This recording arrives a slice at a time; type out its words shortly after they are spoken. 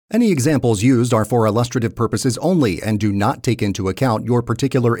Any examples used are for illustrative purposes only and do not take into account your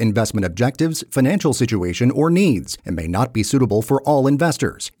particular investment objectives, financial situation, or needs, and may not be suitable for all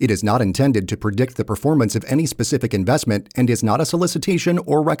investors. It is not intended to predict the performance of any specific investment and is not a solicitation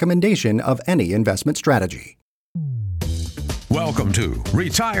or recommendation of any investment strategy. Welcome to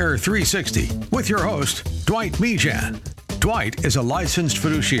Retire 360 with your host, Dwight Mejan. Dwight is a licensed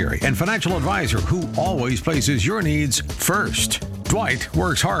fiduciary and financial advisor who always places your needs first. Dwight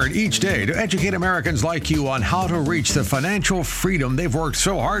works hard each day to educate Americans like you on how to reach the financial freedom they've worked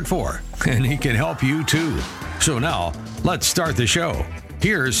so hard for, and he can help you too. So now, let's start the show.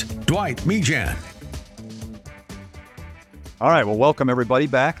 Here's Dwight Mejan. All right, well, welcome everybody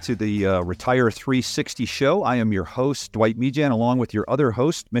back to the Retire 360 show. I am your host, Dwight Mejan, along with your other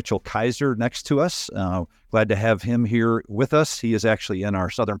host, Mitchell Kaiser, next to us. Glad to have him here with us. He is actually in our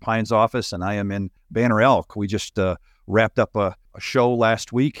Southern Pines office, and I am in Banner Elk. We just wrapped up a show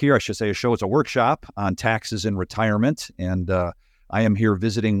last week here. I should say a show. It's a workshop on taxes and retirement, and I am here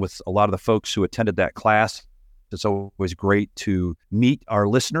visiting with a lot of the folks who attended that class. It's always great to meet our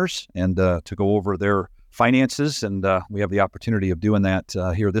listeners and to go over their finances, and we have the opportunity of doing that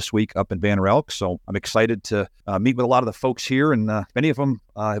here this week up in Banner Elk. So I'm excited to meet with a lot of the folks here, and many of them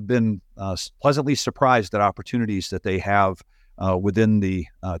have been pleasantly surprised at opportunities that they have within the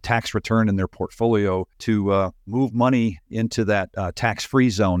tax return in their portfolio to move money into that tax-free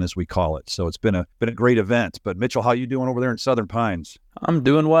zone, as we call it. So it's been a great event. But Mitchell, how you doing over there in Southern Pines? I'm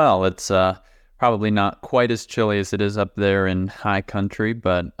doing well. It's probably not quite as chilly as it is up there in high country,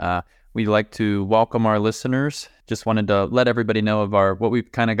 but we'd like to welcome our listeners. Just wanted to let everybody know of what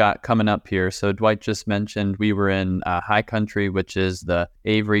we've kind of got coming up here. So Dwight just mentioned we were in high country, which is the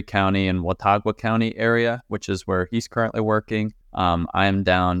Avery County and Watauga County area, which is where he's currently working. I am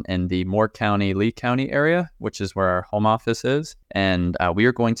down in the Moore County, Lee County area, which is where our home office is. And we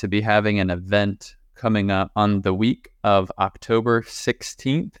are going to be having an event coming up on the week of October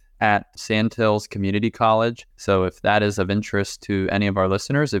 16th. At Sandhills Community College. So if that is of interest to any of our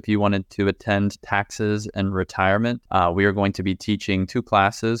listeners, if you wanted to attend taxes and retirement, we are going to be teaching two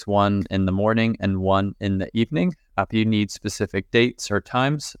classes, one in the morning and one in the evening. If you need specific dates or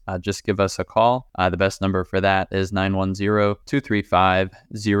times, just give us a call. The best number for that is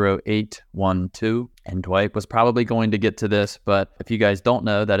 910-235-0812. And Dwight was probably going to get to this, but if you guys don't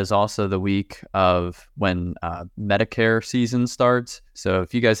know, that is also the week of when Medicare season starts. So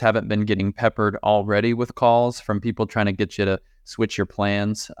if you guys haven't been getting peppered already with calls from people trying to get you to switch your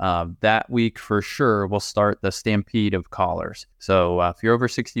plans, that week for sure will start the stampede of callers. So if you're over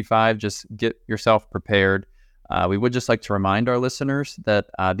 65, just get yourself prepared. We would just like to remind our listeners that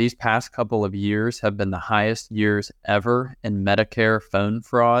these past couple of years have been the highest years ever in Medicare phone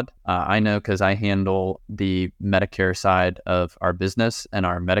fraud. I know because I handle the Medicare side of our business and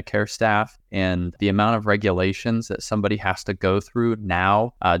our Medicare staff, and the amount of regulations that somebody has to go through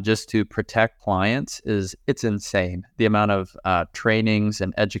now just to protect clients it's insane. The amount of trainings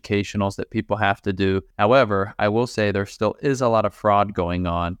and educationals that people have to do. However, I will say there still is a lot of fraud going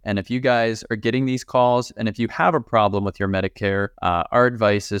on. And if you guys are getting these calls, and if you have a problem with your Medicare, our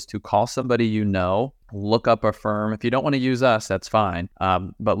advice is to call somebody you know. Look up a firm. If you don't want to use us, that's fine.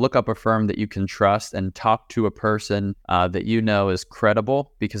 But look up a firm that you can trust and talk to a person that you know is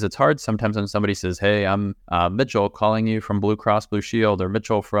credible, because it's hard sometimes when somebody says, hey, I'm Mitchell calling you from Blue Cross Blue Shield or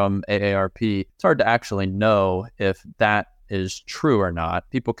Mitchell from AARP. It's hard to actually know if that is true or not.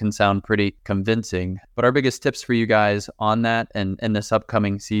 People can sound pretty convincing, but our biggest tips for you guys on that and in this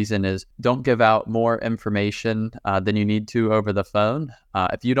upcoming season is don't give out more information than you need to over the phone.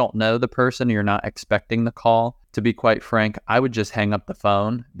 If you don't know the person, you're not expecting the call. To be quite frank, I would just hang up the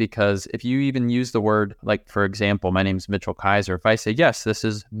phone, because if you even use the word, like for example, my name's Mitchell Kaiser. If I say, yes, this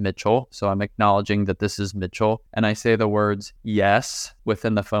is Mitchell, so I'm acknowledging that this is Mitchell, and I say the words yes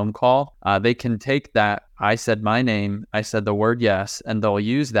within the phone call, they can take that. I said my name, I said the word yes, and they'll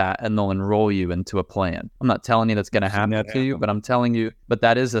use that and they'll enroll you into a plan. I'm not telling you that's going to happen to you, but I'm telling you, but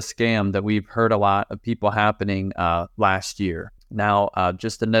that is a scam that we've heard a lot of people happening last year. Now,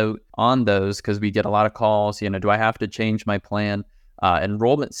 just a note on those, because we get a lot of calls, do I have to change my plan?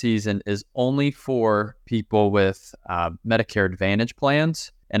 Enrollment season is only for people with Medicare Advantage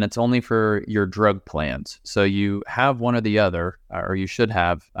plans, and it's only for your drug plans. So you have one or the other, or you should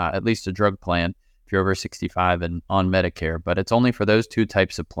have at least a drug plan if you're over 65 and on Medicare, but it's only for those two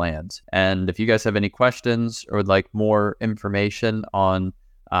types of plans. And if you guys have any questions or would like more information on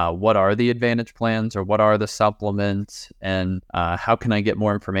what are the Advantage plans or what are the supplements, and how can I get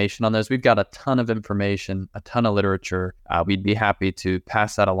more information on those? We've got a ton of information, a ton of literature. We'd be happy to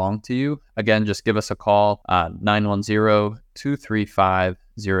pass that along to you. Again, just give us a call, 910-235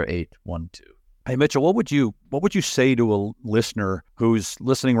 888-848-0812. Hey, Mitchell, what would you say to a listener who's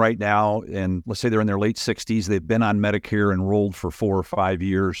listening right now, and let's say they're in their late 60s, they've been on Medicare enrolled for 4 or 5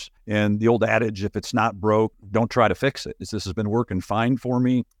 years, and the old adage, if it's not broke, don't try to fix it. This has been working fine for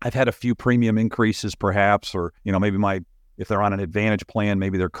me. I've had a few premium increases perhaps, or maybe if they're on an Advantage plan,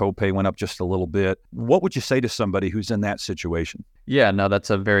 maybe their copay went up just a little bit. What would you say to somebody who's in that situation? Yeah, no,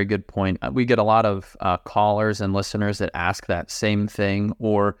 that's a very good point. We get a lot of callers and listeners that ask that same thing,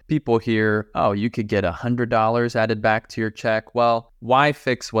 or people hear, oh, you could get $100 added back to your check. Well, why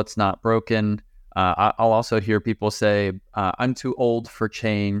fix what's not broken? I'll also hear people say, I'm too old for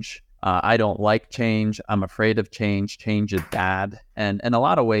change. I don't like change. I'm afraid of change. Change is bad. And in a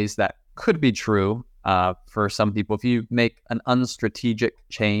lot of ways, that could be true. For some people, if you make an unstrategic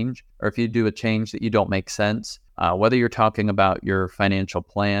change, or if you do a change that you don't make sense, whether you're talking about your financial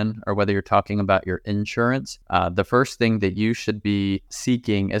plan or whether you're talking about your insurance, the first thing that you should be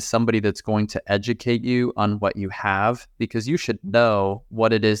seeking is somebody that's going to educate you on what you have, because you should know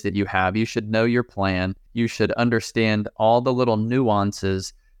what it is that you have. You should know your plan. You should understand all the little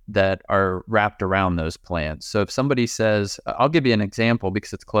nuances that are wrapped around those plans. So if somebody says, I'll give you an example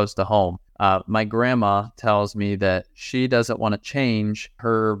because it's close to home. My grandma tells me that she doesn't want to change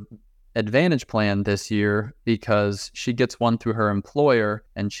her Advantage plan this year because she gets one through her employer,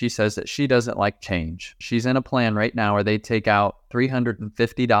 and she says that she doesn't like change. She's in a plan right now where they take out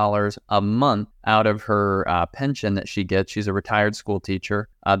 $350 a month out of her pension that she gets. She's a retired school teacher.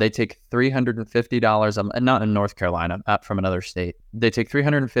 They take $350 not in North Carolina, from another state. They take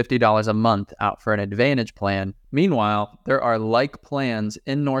 $350 a month out for an Advantage plan. Meanwhile, there are like plans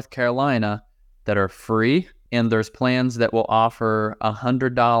in North Carolina that are free, and there's plans that will offer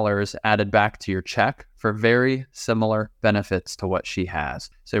 $100 added back to your check for very similar benefits to what she has.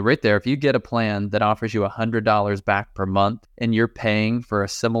 So right there, if you get a plan that offers you $100 back per month, and you're paying for a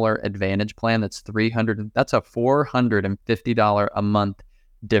similar Advantage plan that's that's a $450 a month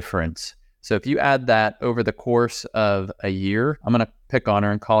difference. So if you add that over the course of a year, I'm going to pick on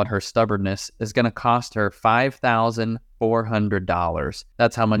her and call it her stubbornness, is going to cost her $5,400.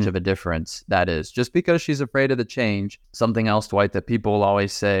 That's how much of a difference that is. Just because she's afraid of the change. Something else, Dwight, that people will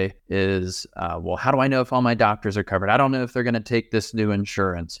always say is, well, how do I know if all my doctors are covered? I don't know if they're going to take this new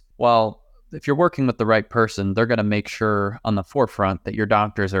insurance. Well, if you're working with the right person, they're going to make sure on the forefront that your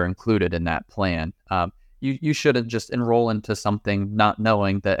doctors are included in that plan. You shouldn't just enroll into something not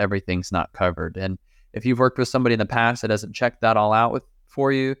knowing that everything's not covered. And if you've worked with somebody in the past that hasn't checked that all out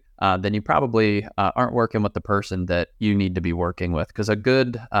for you, then you probably aren't working with the person that you need to be working with. Because a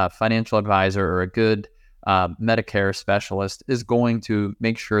good financial advisor or a good Medicare specialist is going to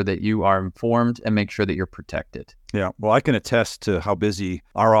make sure that you are informed and make sure that you're protected. Yeah, well, I can attest to how busy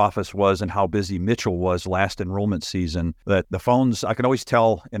our office was and how busy Mitchell was last enrollment season, that the phones, I can always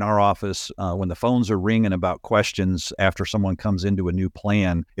tell in our office when the phones are ringing about questions after someone comes into a new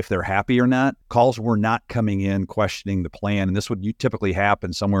plan, if they're happy or not. Calls were not coming in questioning the plan, and this would typically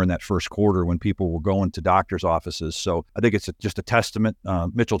happen somewhere in that first quarter when people were going to doctor's offices. So I think it's just a testament,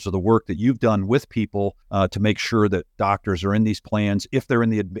 Mitchell, to the work that you've done with people to make sure that doctors are in these plans. If they're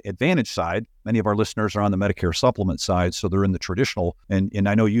in the Advantage side, many of our listeners are on the Medicare supplement side, so they're in the traditional. And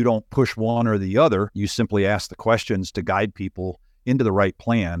I know you don't push one or the other. You simply ask the questions to guide people into the right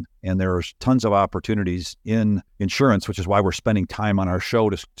plan. And there's tons of opportunities in insurance, which is why we're spending time on our show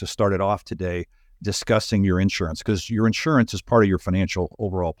to start it off today, discussing your insurance, because your insurance is part of your financial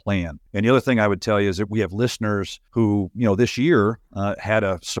overall plan. And the other thing I would tell you is that we have listeners who, this year had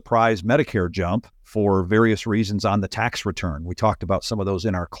a surprise Medicare jump for various reasons on the tax return. We talked about some of those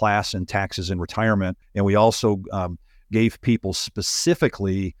in our class in taxes and retirement. And we also gave people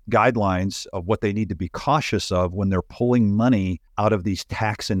specifically guidelines of what they need to be cautious of when they're pulling money out of these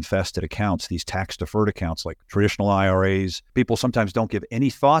tax-infested accounts, these tax-deferred accounts like traditional IRAs. People sometimes don't give any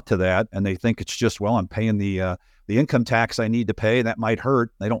thought to that, and they think it's just, well, I'm paying the income tax I need to pay, and that might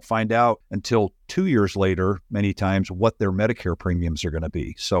hurt. They don't find out until 2 years later, many times, what their Medicare premiums are going to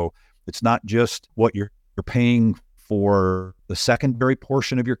be. So it's not just what you're paying for the secondary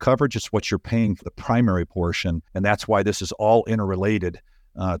portion of your coverage, it's what you're paying for the primary portion. And that's why this is all interrelated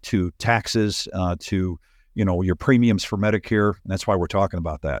to taxes, to your premiums for Medicare. And that's why we're talking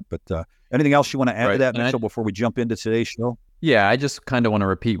about that. But anything else you want to add to that, Mitchell, before we jump into today's show? Yeah, I just kind of want to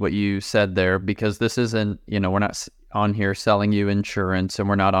repeat what you said there, because this isn't, we're not on here selling you insurance, and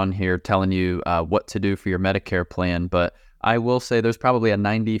we're not on here telling you what to do for your Medicare plan. But I will say there's probably a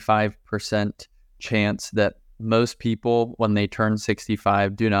 95% chance that most people, when they turn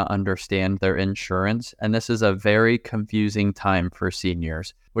 65, do not understand their insurance. And this is a very confusing time for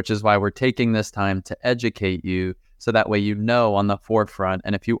seniors, which is why we're taking this time to educate you So that way, you know, on the forefront.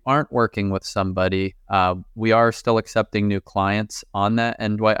 And if you aren't working with somebody, we are still accepting new clients on that.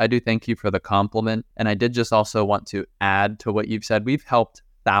 And Dwight, I do thank you for the compliment. And I did just also want to add to what you've said. We've helped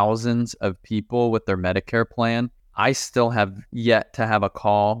thousands of people with their Medicare plan. I still have yet to have a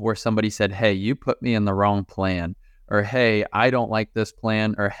call where somebody said, hey, you put me in the wrong plan, or hey, I don't like this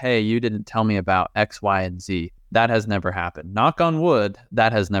plan, or hey, you didn't tell me about X, Y, and Z. That has never happened. Knock on wood,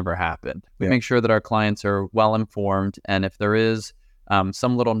 that has never happened. We make sure that our clients are well informed. And if there is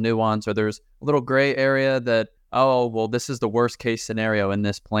some little nuance or there's a little gray area that, oh, well, this is the worst case scenario in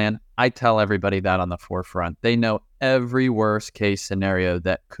this plan, I tell everybody that on the forefront. They know every worst case scenario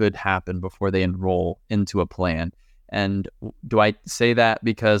that could happen before they enroll into a plan. And do I say that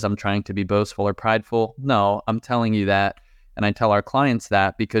because I'm trying to be boastful or prideful? No, I'm telling you that. And I tell our clients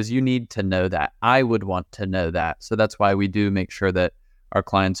that because you need to know that. I would want to know that. So that's why we do make sure that our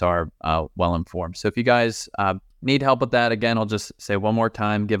clients are well informed. So if you guys need help with that, again, I'll just say one more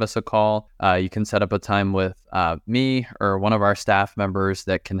time, give us a call. You can set up a time with me or one of our staff members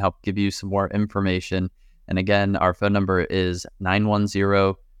that can help give you some more information. And again, our phone number is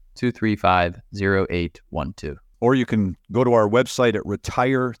 910-235-0812. Or you can go to our website at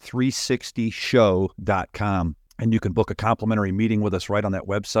retire360show.com. And you can book a complimentary meeting with us right on that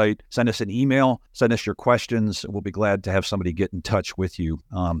website. Send us an email, send us your questions. We'll be glad to have somebody get in touch with you.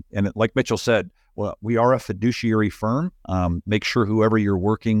 And like Mitchell said, well, we are a fiduciary firm. Make sure whoever you're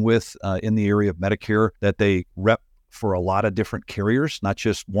working with in the area of Medicare, that they rep for a lot of different carriers, not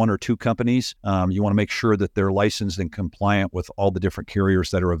just one or two companies. You want to make sure that they're licensed and compliant with all the different carriers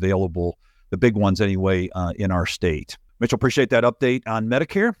that are available, the big ones anyway, in our state. Mitchell, appreciate that update on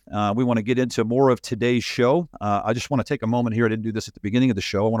Medicare. We want to get into more of today's show. I just want to take a moment here. I didn't do this at the beginning of the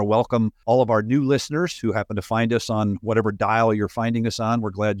show. I want to welcome all of our new listeners who happen to find us on whatever dial you're finding us on.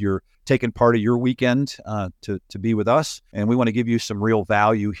 We're glad you're taking part of your weekend to be with us. And we want to give you some real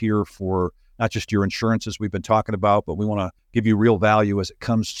value here for not just your insurances we've been talking about, but we want to give you real value as it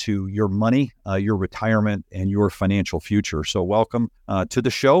comes to your money, your retirement, and your financial future. So welcome to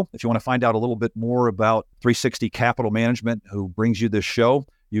the show. If you want to find out a little bit more about 360 Capital Management, who brings you this show,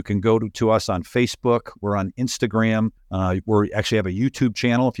 you can go to us on Facebook. We're on Instagram. We actually have a YouTube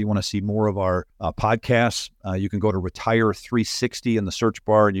channel. If you want to see more of our podcasts, you can go to Retire 360 in the search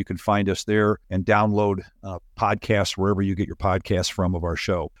bar, and you can find us there and download podcasts wherever you get your podcasts from of our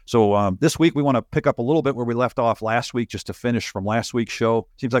show. So this week, we want to pick up a little bit where we left off last week, just to finish from last week's show.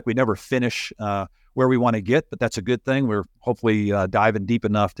 Seems like we never finish where we want to get, but that's a good thing. We're hopefully diving deep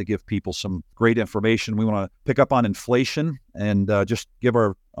enough to give people some great information. We want to pick up on inflation and just give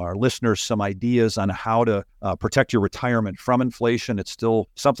our listeners some ideas on how to protect your retirement from inflation. It's still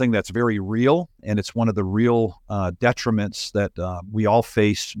something that's very real, and it's one of the real detriments that we all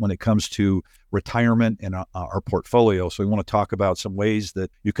face when it comes to retirement and our portfolio. So we want to talk about some ways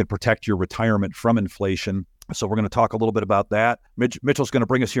that you can protect your retirement from inflation. So we're going to talk a little bit about that. Mitchell's going to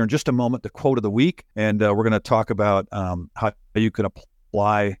bring us here in just a moment the quote of the week, and we're going to talk about how you can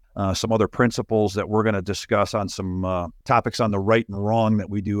apply some other principles that we're going to discuss on some topics on the right and wrong that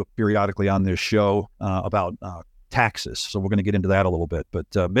we do periodically on this show about taxes. So we're going to get into that a little bit.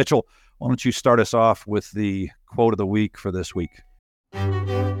 But Mitchell, why don't you start us off with the quote of the week for this week?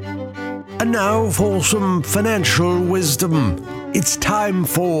 And now for some financial wisdom. It's time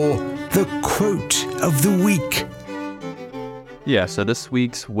for the quote of the week. Yeah, so this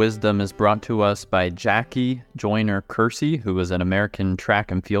week's wisdom is brought to us by Jackie Joyner Kersey, who is an American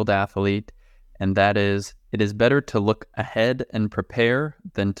track and field athlete. And that is, it is better to look ahead and prepare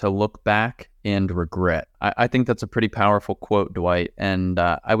than to look back and regret. I think that's a pretty powerful quote, Dwight. And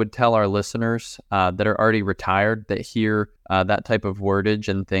I would tell our listeners that are already retired that hear that type of wordage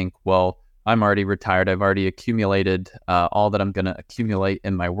and think, well, I'm already retired. I've already accumulated all that I'm going to accumulate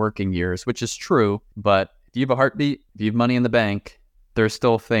in my working years, which is true. But if you have a heartbeat, if you have money in the bank, there's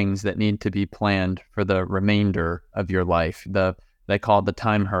still things that need to be planned for the remainder of your life. They call it the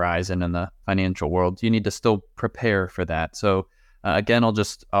time horizon in the financial world. You need to still prepare for that. So again, I'll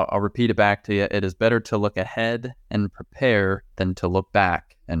repeat it back to you. It is better to look ahead and prepare than to look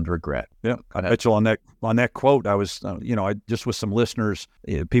back and regret. Yeah, Mitchell, on that quote, I was, I just with some listeners,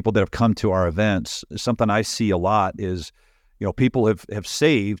 people that have come to our events, something I see a lot is, people have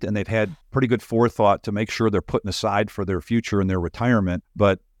saved and they've had pretty good forethought to make sure they're putting aside for their future and their retirement.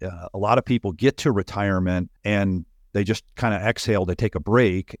 But a lot of people get to retirement and they just kind of exhale, they take a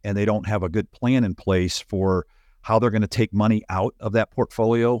break, and they don't have a good plan in place for how they're going to take money out of that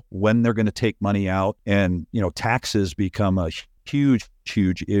portfolio, when they're going to take money out. And, taxes become a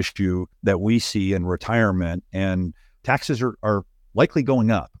huge issue that we see in retirement, and taxes are likely going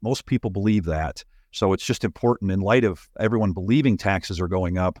up. Most people believe that. So it's just important in light of everyone believing taxes are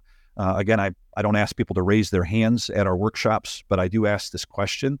going up. Again, I don't ask people to raise their hands at our workshops, but I do ask this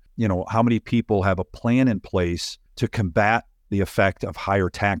question, how many people have a plan in place to combat the effect of higher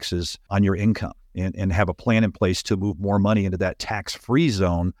taxes on your income and have a plan in place to move more money into that tax-free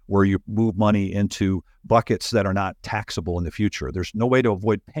zone where you move money into buckets that are not taxable in the future. There's no way to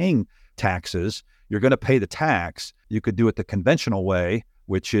avoid paying taxes. You're going to pay the tax. You could do it the conventional way,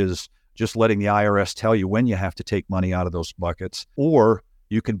 which is just letting the IRS tell you when you have to take money out of those buckets, or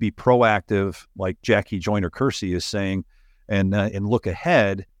you can be proactive, like Jackie Joyner-Kersee is saying, and look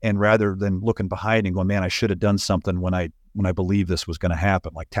ahead, and rather than looking behind and going, man, I should have done something when I believe this was going to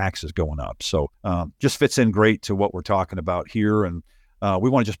happen, like taxes going up. So just fits in great to what we're talking about here. And we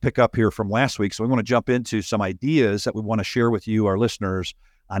want to just pick up here from last week. So we want to jump into some ideas that we want to share with you, our listeners,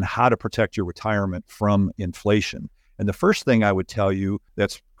 on how to protect your retirement from inflation. And the first thing I would tell you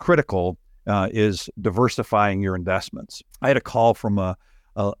that's critical is diversifying your investments. I had a call from a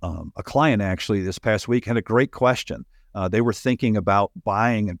client actually this past week, had a great question. They were thinking about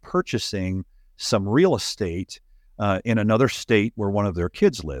buying and purchasing some real estate in another state where one of their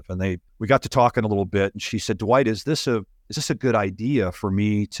kids live. And we got to talking a little bit, and she said, Dwight, is this a good idea for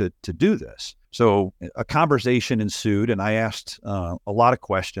me to do this? So a conversation ensued, and I asked a lot of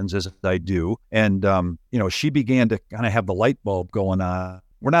questions, as I do. And, she began to kind of have the light bulb going on.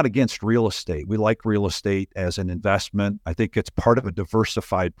 We're not against real estate. We like real estate as an investment. I think it's part of a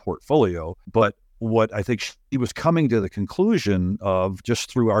diversified portfolio. But what I think she was coming to the conclusion of,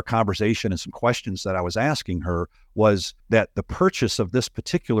 just through our conversation and some questions that I was asking her, was that the purchase of this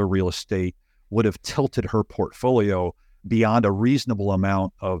particular real estate would have tilted her portfolio beyond a reasonable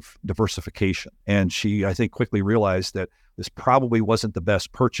amount of diversification. And she, I think, quickly realized that this probably wasn't the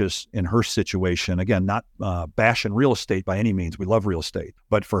best purchase in her situation. Again, not bashing real estate by any means. We love real estate.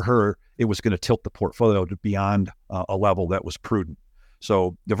 But for her, it was going to tilt the portfolio to beyond a level that was prudent.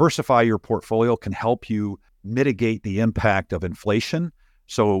 So diversify your portfolio can help you mitigate the impact of inflation.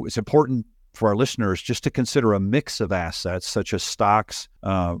 So it's important for our listeners just to consider a mix of assets such as stocks,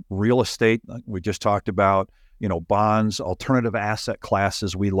 real estate, like we just talked about, bonds, alternative asset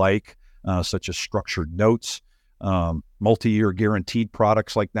classes we like, such as structured notes, multi-year guaranteed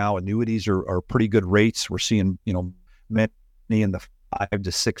products like now annuities are pretty good rates. We're seeing, many in the 5 to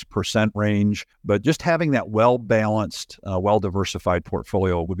 6% range, but just having that well-balanced, well-diversified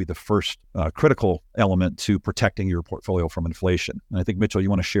portfolio would be the first critical element to protecting your portfolio from inflation. And I think, Mitchell, you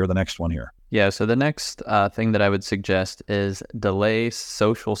want to share the next one here. Yeah, so the next thing that I would suggest is delay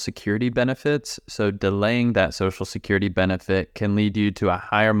Social Security benefits. So delaying that Social Security benefit can lead you to a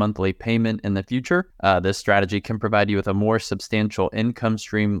higher monthly payment in the future. This strategy can provide you with a more substantial income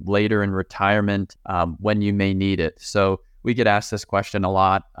stream later in retirement when you may need it. So we get asked this question a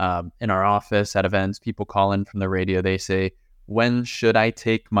lot in our office, at events. People call in from the radio. They say, when should I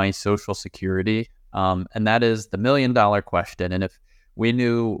take my Social Security? And that is the $1 million question. And if we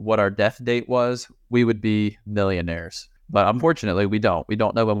knew what our death date was, we would be millionaires. But unfortunately, we don't. We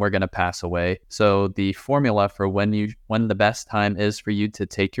don't know when we're going to pass away. So the formula for when the best time is for you to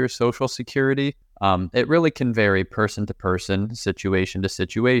take your Social Security, it really can vary person to person, situation to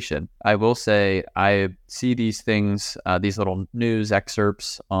situation. I will say I see these things, these little news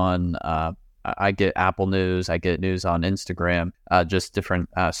excerpts on, I get Apple News, I get news on Instagram, just different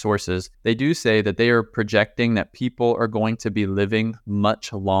sources. They do say that they are projecting that people are going to be living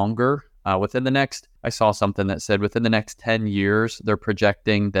much longer. I saw something that said within the next 10 years, they're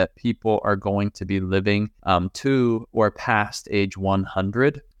projecting that people are going to be living to or past age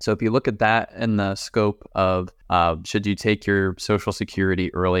 100. So if you look at that in the scope of should you take your Social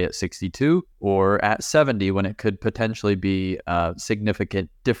Security early at 62 or at 70, when it could potentially be a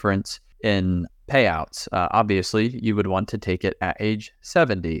significant difference in payouts, obviously you would want to take it at age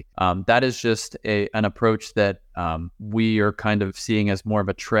 70. That is just an approach that we are kind of seeing as more of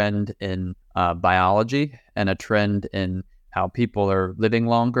a trend in biology and a trend in how people are living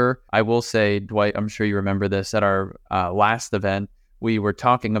longer. I will say, Dwight, I'm sure you remember this, at our last event, we were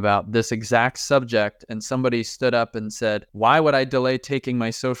talking about this exact subject, and somebody stood up and said, why would I delay taking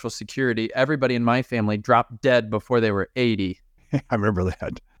my Social Security? Everybody in my family dropped dead before they were 80. I remember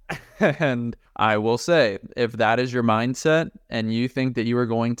that. And I will say, if that is your mindset and you think that you are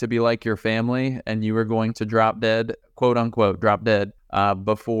going to be like your family and you are going to drop dead, quote unquote, drop dead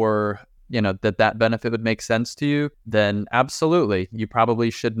before, that benefit would make sense to you, then absolutely, you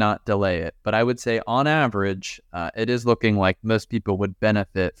probably should not delay it. But I would say on average, it is looking like most people would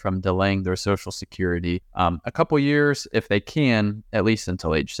benefit from delaying their Social Security a couple years, if they can, at least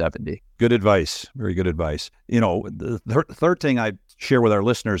until age 70. Good advice. Very good advice. The third thing I share with our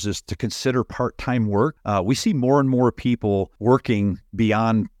listeners is to consider part-time work. We see more and more people working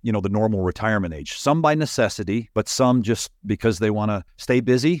beyond, the normal retirement age, some by necessity, but some just because they want to stay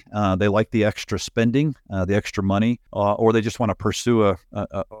busy. They like the extra spending, the extra money, or they just want to pursue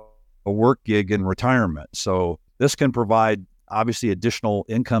a work gig in retirement. So this can provide obviously additional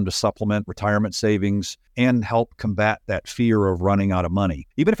income to supplement retirement savings and help combat that fear of running out of money.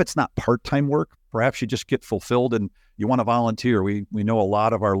 Even if it's not part-time work, perhaps you just get fulfilled and you want to volunteer. We know a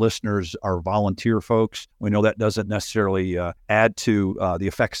lot of our listeners are volunteer folks. We know that doesn't necessarily add to the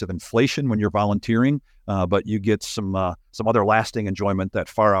effects of inflation when you're volunteering, but you get some other lasting enjoyment that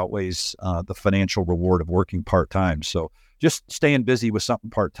far outweighs the financial reward of working part-time. So just staying busy with something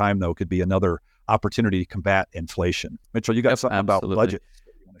part-time, though, could be another opportunity to combat inflation. Mitchell, you got something absolutely. about budget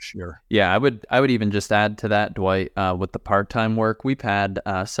you want to share? Yeah, I would even just add to that, Dwight, with the part-time work. We've had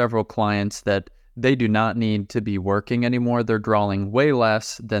several clients that they do not need to be working anymore. They're drawing way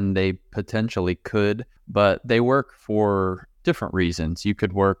less than they potentially could, but they work for different reasons. You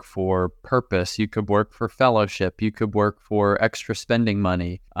could work for purpose. You could work for fellowship. You could work for extra spending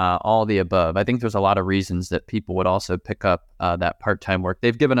money, all the above. I think there's a lot of reasons that people would also pick up that part-time work.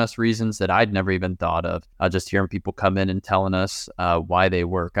 They've given us reasons that I'd never even thought of. Just hearing people come in and telling us why they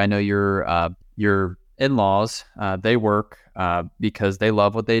work. I know your in-laws, they work because they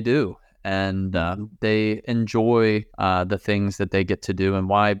love what they do. And they enjoy the things that they get to do. And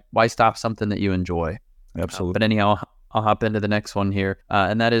why stop something that you enjoy? Absolutely. But anyhow, I'll hop into the next one here,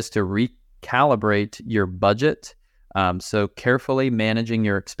 and that is to recalibrate your budget. So carefully managing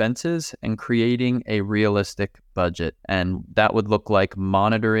your expenses and creating a realistic budget. And that would look like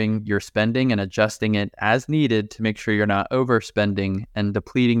monitoring your spending and adjusting it as needed to make sure you're not overspending and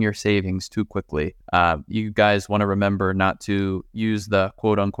depleting your savings too quickly. You guys want to remember not to use the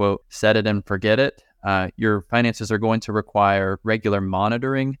quote unquote set it and forget it. Your finances are going to require regular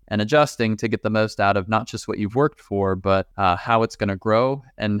monitoring and adjusting to get the most out of not just what you've worked for, but how it's going to grow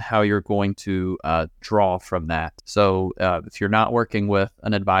and how you're going to draw from that. So if you're not working with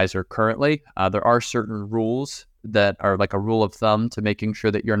an advisor currently, there are certain rules that are like a rule of thumb to making sure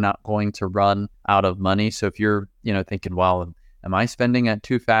that you're not going to run out of money. So if you're thinking, well, am I spending at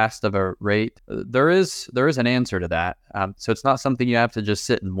too fast of a rate? There is an answer to that. So it's not something you have to just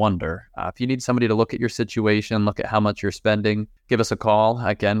sit and wonder. If you need somebody to look at your situation, look at how much you're spending, give us a call.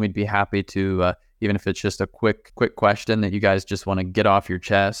 Again, we'd be happy to, even if it's just a quick question that you guys just want to get off your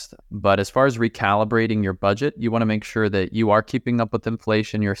chest. But as far as recalibrating your budget, you want to make sure that you are keeping up with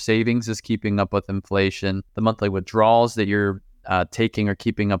inflation, your savings is keeping up with inflation, the monthly withdrawals that you're taking or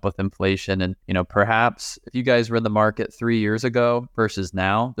keeping up with inflation. And, perhaps if you guys were in the market 3 years ago versus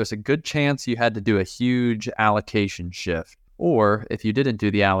now, there's a good chance you had to do a huge allocation shift. Or if you didn't do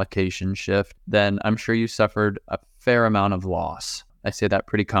the allocation shift, then I'm sure you suffered a fair amount of loss. I say that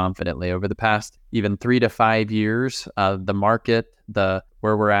pretty confidently. Over the past even 3 to 5 years, the market,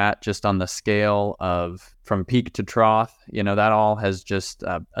 where we're at just on the scale of from peak to trough, that all has just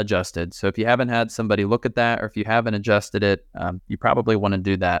adjusted. So if you haven't had somebody look at that, or if you haven't adjusted it, you probably want to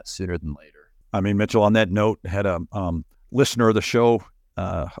do that sooner than later. I mean, Mitchell, on that note, had a listener of the show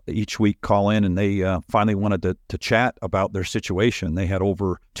each week call in, and they finally wanted to chat about their situation. They had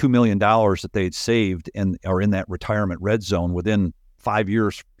over $2 million that they had saved and are in that retirement red zone within 5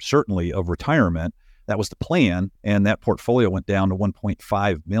 years, certainly, of retirement. That was the plan, and that portfolio went down to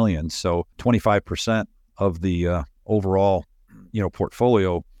 1.5 million. So 25% of the overall,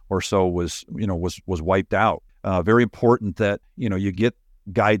 portfolio or so was wiped out. Very important that you get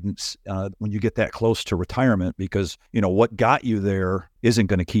guidance when you get that close to retirement, because what got you there isn't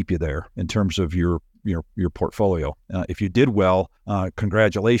going to keep you there in terms of your portfolio. If you did well,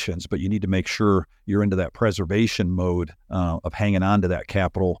 congratulations, but you need to make sure you're into that preservation mode of hanging on to that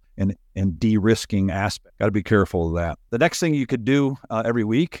capital and de-risking aspect. Got to be careful of that. The next thing you could do every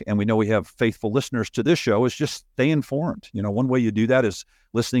week, and we know we have faithful listeners to this show, is just stay informed. One way you do that is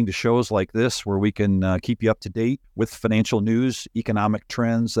listening to shows like this, where we can keep you up to date with financial news, economic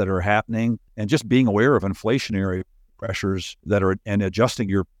trends that are happening, and just being aware of inflationary pressures and adjusting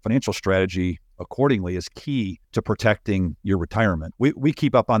your financial strategy accordingly is key to protecting your retirement. We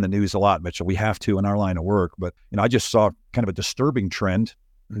keep up on the news a lot, Mitchell. We have to in our line of work. But I just saw kind of a disturbing trend.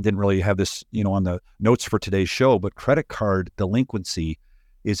 I didn't really have this, on the notes for today's show, but credit card delinquency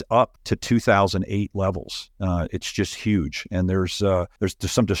is up to 2008 levels. It's just huge. And there's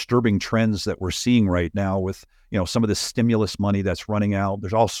some disturbing trends that we're seeing right now with some of the stimulus money that's running out.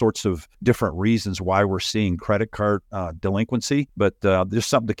 There's all sorts of different reasons why we're seeing credit card delinquency, but there's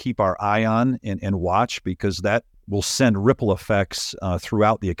something to keep our eye on and watch, because that will send ripple effects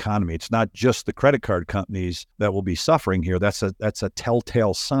throughout the economy. It's not just the credit card companies that will be suffering here. That's a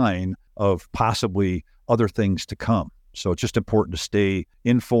telltale sign of possibly other things to come. So it's just important to stay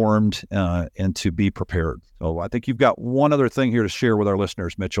informed and to be prepared. So I think you've got one other thing here to share with our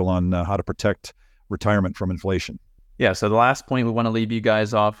listeners, Mitchell, on how to protect retirement from inflation. Yeah, so the last point we want to leave you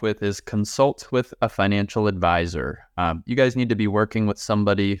guys off with is consult with a financial advisor. You guys need to be working with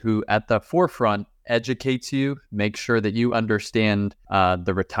somebody who at the forefront educates you, make sure that you understand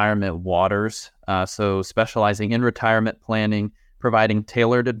the retirement waters. So specializing in retirement planning, providing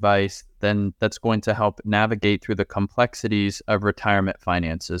tailored advice, then that's going to help navigate through the complexities of retirement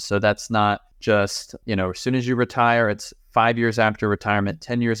finances. So that's not just, as soon as you retire, it's 5 years after retirement,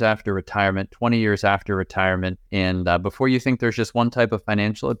 10 years after retirement, 20 years after retirement. And before you think there's just one type of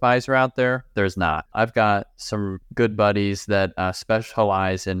financial advisor out there, there's not. I've got some good buddies that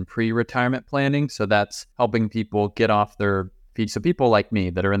specialize in pre-retirement planning. So that's helping people get off their feet. So people like me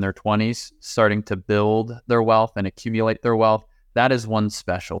that are in their 20s, starting to build their wealth and accumulate their wealth, that is one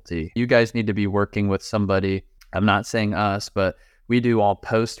specialty. You guys need to be working with somebody. I'm not saying us, but we do all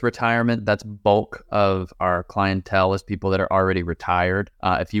post-retirement. That's bulk of our clientele is people that are already retired.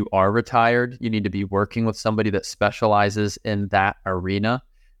 If you are retired, you need to be working with somebody that specializes in that arena,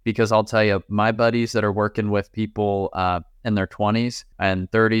 because I'll tell you, my buddies that are working with people in their 20s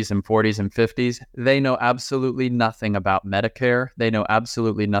and 30s and 40s and 50s, they know absolutely nothing about Medicare. They know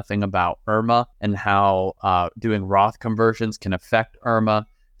absolutely nothing about IRMA and how doing Roth conversions can affect IRMA.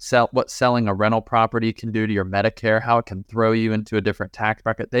 What selling a rental property can do to your Medicare, how it can throw you into a different tax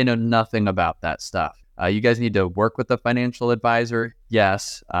bracket. They know nothing about that stuff. You guys need to work with a financial advisor.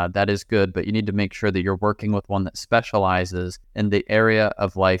 Yes, that is good, but you need to make sure that you're working with one that specializes in the area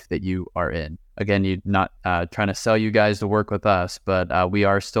of life that you are in. Again, you're not trying to sell you guys to work with us, but we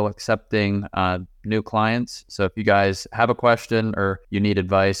are still accepting new clients. So if you guys have a question or you need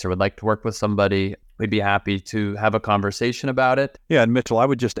advice or would like to work with somebody, we'd be happy to have a conversation about it. Yeah, and Mitchell, I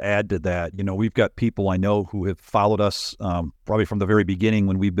would just add to that, we've got people I know who have followed us probably from the very beginning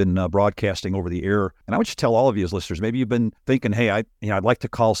when we've been broadcasting over the air. And I would just tell all of you as listeners, maybe you've been thinking, hey, I'd like to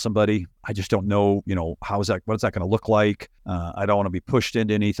call somebody. I just don't know, what is that going to look like? I don't want to be pushed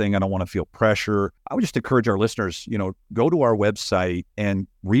into anything. I don't want to feel pressure. I would just encourage our listeners, go to our website and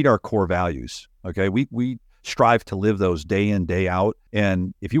read our core values. Okay. We strive to live those day in, day out.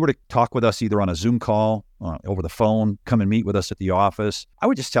 And if you were to talk with us either on a Zoom call, over the phone, come and meet with us at the office, I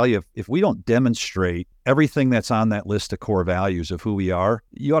would just tell you, if we don't demonstrate everything that's on that list of core values of who we are,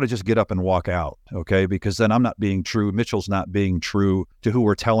 you ought to just get up and walk out, okay? Because then I'm not being true. Mitchell's not being true to who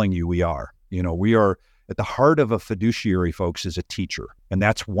we're telling you we are. We are at the heart of a fiduciary, folks, is a teacher. And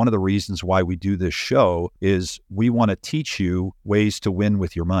that's one of the reasons why we do this show is we want to teach you ways to win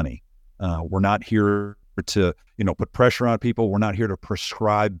with your money. We're not here to, put pressure on people. We're not here to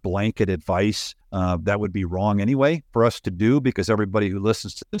prescribe blanket advice. That would be wrong anyway for us to do, because everybody who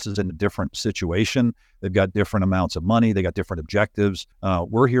listens to this is in a different situation. They've got different amounts of money. They got different objectives.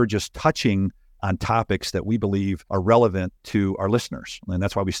 We're here just touching on topics that we believe are relevant to our listeners. And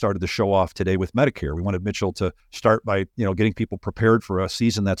that's why we started the show off today with Medicare. We wanted Mitchell to start by, getting people prepared for a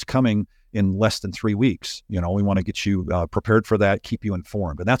season that's coming in less than 3 weeks. We want to get you prepared for that, keep you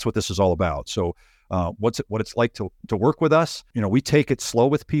informed. And that's what this is all about. So what it's like to work with us. We take it slow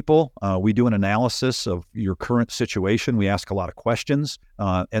with people. We do an analysis of your current situation. We ask a lot of questions,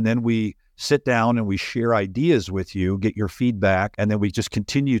 and then we sit down and we share ideas with you, get your feedback, and then we just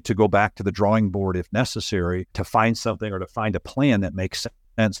continue to go back to the drawing board if necessary to find something or to find a plan that makes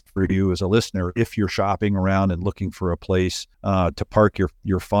sense for you as a listener if you're shopping around and looking for a place to park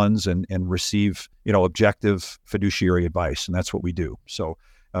your funds and receive objective fiduciary advice. And that's what we do. So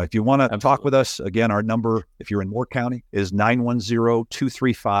if you want to talk with us, again, our number, if you're in Moore County, is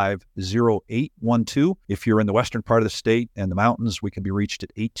 910-235-0812. If you're in the western part of the state and the mountains, we can be reached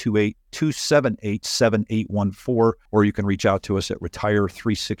at 828-278-7814, or you can reach out to us at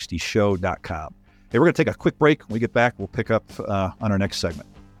retire360show.com. Hey, we're going to take a quick break. When we get back, we'll pick up on our next segment.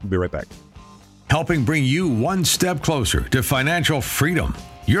 We'll be right back. Helping bring you one step closer to financial freedom.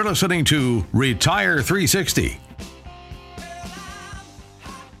 You're listening to Retire 360.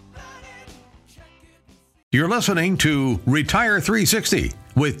 You're listening to Retire 360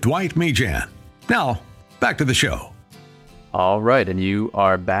 with Dwight Mejan. Now, back to the show. All right, and you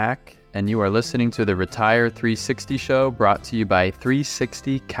are back, and you are listening to the Retire 360 show brought to you by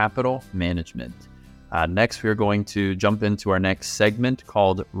 360 Capital Management. Next, we're going to jump into our next segment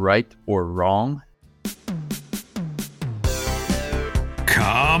called Right or Wrong.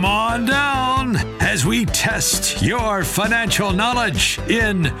 Come on down as we test your financial knowledge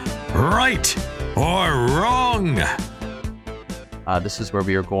in Right or wrong? This is where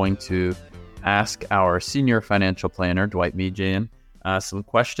we are going to ask our senior financial planner, Dwight Mejan, some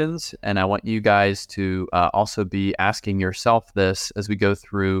questions. And I want you guys to also be asking yourself this as we go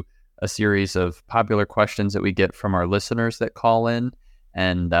through a series of popular questions that we get from our listeners that call in.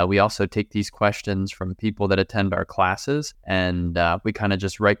 And we also take these questions from people that attend our classes. And we kind of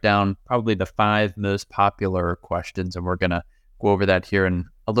just write down probably the 5 most popular questions. And we're going to go over that here in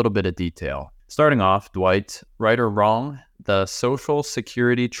a little bit of detail. Starting off, Dwight, right or wrong, the Social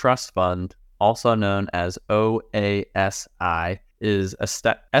Security Trust Fund, also known as OASI, is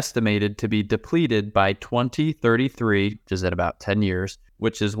estimated to be depleted by 2033, which is at about 10 years,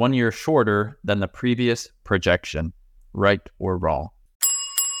 which is 1 year shorter than the previous projection. Right or wrong?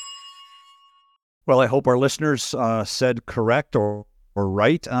 Well, I hope our listeners said correct or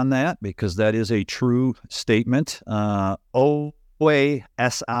right on that, because that is a true statement. OASI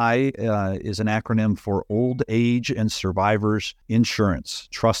is an acronym for Old Age and Survivors Insurance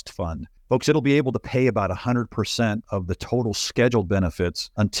Trust Fund. Folks, it'll be able to pay about 100% of the total scheduled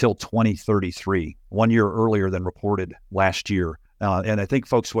benefits until 2033, 1 year earlier than reported last year. And I think,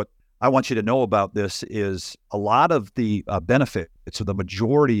 folks, what I want you to know about this is a lot of the benefits, so the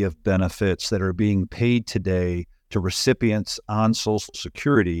majority of benefits that are being paid today to recipients on Social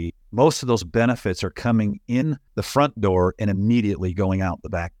Security, most of those benefits are coming in the front door and immediately going out the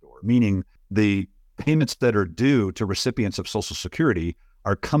back door, meaning the payments that are due to recipients of Social Security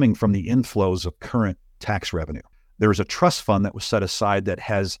are coming from the inflows of current tax revenue. There's a trust fund that was set aside that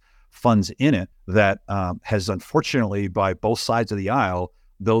has funds in it that has, unfortunately, by both sides of the aisle,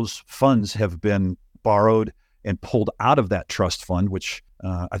 those funds have been borrowed and pulled out of that trust fund, which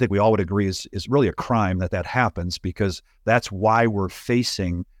I think we all would agree is really a crime that happens, because that's why we're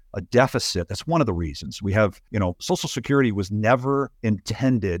facing a deficit. That's one of the reasons. We have, Social Security was never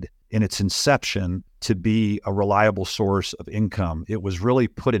intended in its inception to be a reliable source of income. It was really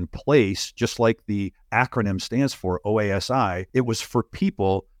put in place, just like the acronym stands for, OASI. It was for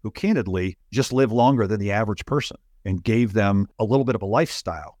people who candidly just live longer than the average person and gave them a little bit of a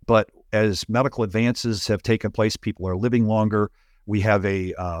lifestyle. But as medical advances have taken place, people are living longer. We have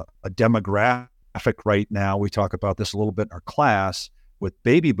a demographic right now. We talk about this a little bit in our class, with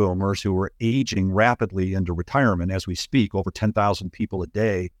baby boomers who are aging rapidly into retirement as we speak, over 10,000 people a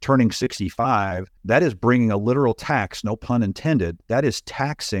day, turning 65. That is bringing a literal tax, no pun intended. That is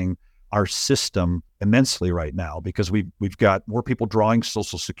taxing our system immensely right now, because we've got more people drawing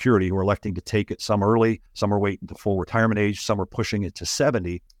Social Security who are electing to take it, some early, some are waiting to full retirement age, some are pushing it to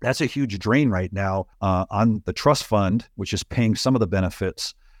 70. That's a huge drain right now on the trust fund, which is paying some of the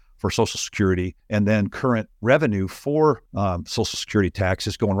benefits for Social Security, and then current revenue for Social Security tax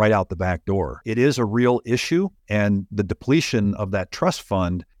is going right out the back door. It is a real issue, and the depletion of that trust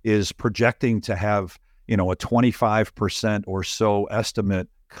fund is projecting to have, a 25% or so estimate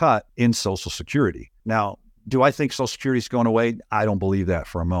cut in Social Security. Now, do I think Social Security is going away? I don't believe that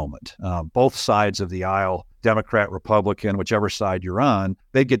for a moment. Both sides of the aisle, Democrat, Republican, whichever side you're on,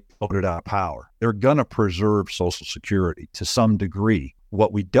 they get voted out of power. They're going to preserve Social Security to some degree.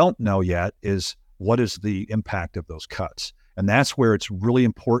 What we don't know yet is what is the impact of those cuts. And that's where it's really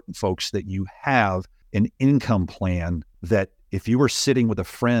important, folks, that you have an income plan that if you were sitting with a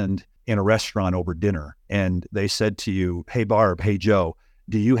friend in a restaurant over dinner and they said to you, hey, Barb, hey, Joe,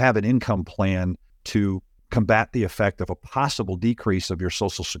 do you have an income plan to combat the effect of a possible decrease of your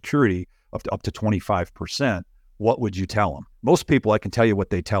Social Security up to 25%? What would you tell them? Most people, I can tell you what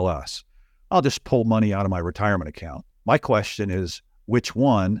they tell us. I'll just pull money out of my retirement account. My question is, which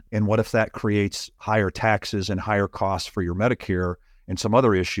one, and what if that creates higher taxes and higher costs for your Medicare and some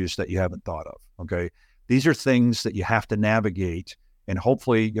other issues that you haven't thought of, okay? These are things that you have to navigate, and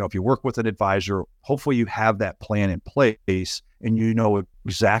hopefully, if you work with an advisor, hopefully you have that plan in place and you know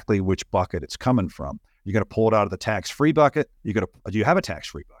exactly which bucket it's coming from. You're going to pull it out of the tax-free bucket. Do you have a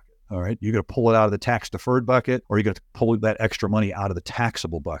tax-free bucket? All right. You're going to pull it out of the tax-deferred bucket, or you're going to pull that extra money out of the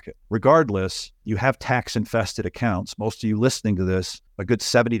taxable bucket. Regardless, you have tax-infested accounts. Most of you listening to this, a good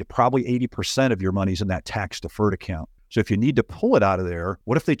 70 to probably 80% of your money's in that tax-deferred account. So if you need to pull it out of there,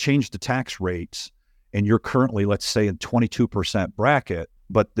 what if they change the tax rates and you're currently, let's say, in 22% bracket,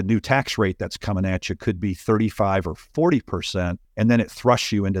 but the new tax rate that's coming at you could be 35 or 40%, and then it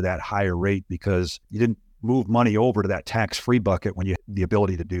thrusts you into that higher rate because you didn't move money over to that tax-free bucket when you have the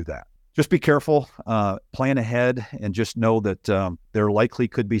ability to do that. Just be careful, plan ahead, and just know that there likely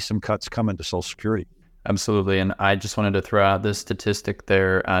could be some cuts coming to Social Security. Absolutely. And I just wanted to throw out this statistic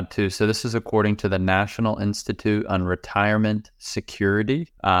there too. So this is according to the National Institute on Retirement Security.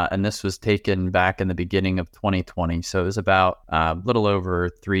 And this was taken back in the beginning of 2020. So it was about a little over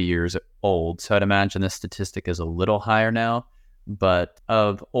 3 years old. So I'd imagine this statistic is a little higher now. But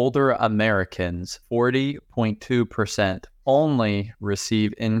of older Americans, 40.2% only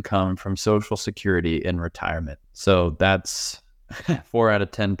receive income from Social Security in retirement. So that's 4 out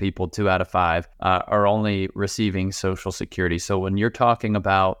of 10 people, 2 out of 5 are only receiving Social Security. So when you're talking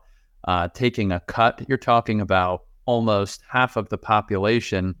about taking a cut, you're talking about almost half of the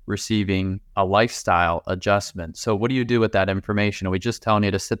population receiving a lifestyle adjustment. So what do you do with that information? Are we just telling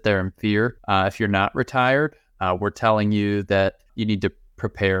you to sit there in fear if you're not retired? We're telling you that you need to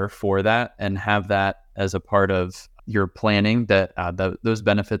prepare for that and have that as a part of your planning, that those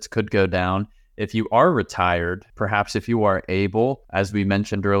benefits could go down. If you are retired, perhaps if you are able, as we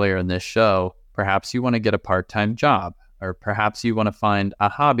mentioned earlier in this show, perhaps you want to get a part-time job, or perhaps you want to find a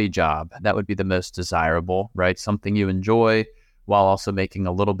hobby job. That would be the most desirable, right? Something you enjoy while also making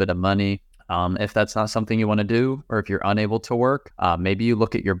a little bit of money. If that's not something you want to do, or if you're unable to work, maybe you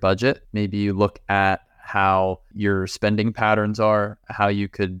look at your budget. Maybe you look at how your spending patterns are, how you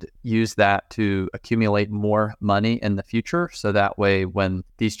could use that to accumulate more money in the future. So that way, when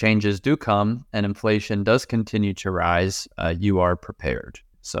these changes do come and inflation does continue to rise, you are prepared.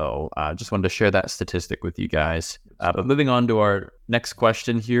 So just wanted to share that statistic with you guys. But moving on to our next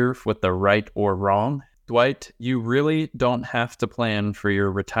question here with the right or wrong. Dwight, you really don't have to plan for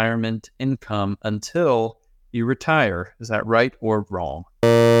your retirement income until you retire. Is that right or wrong?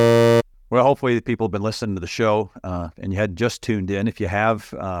 Well, hopefully people have been listening to the show and you hadn't just tuned in. If you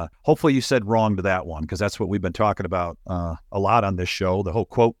have, hopefully you said wrong to that one, because that's what we've been talking about a lot on this show. The whole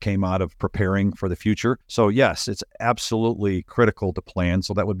quote came out of preparing for the future. So yes, it's absolutely critical to plan.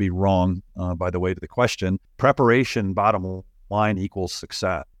 So that would be wrong, by the way, to the question. Preparation, bottom line, equals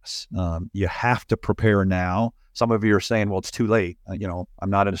success. You have to prepare now. Some of you are saying, well, it's too late. I'm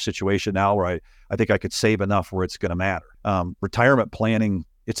not in a situation now where I think I could save enough where it's going to matter. Retirement planning,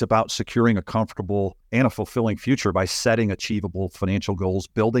 it's about securing a comfortable and a fulfilling future by setting achievable financial goals,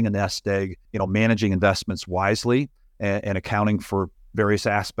 building a nest egg, managing investments wisely, and accounting for various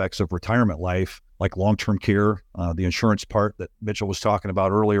aspects of retirement life, like long-term care, the insurance part that Mitchell was talking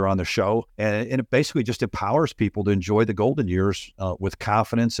about earlier on the show. And it basically just empowers people to enjoy the golden years with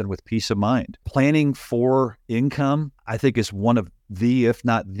confidence and with peace of mind. Planning for income, I think, is one of the, if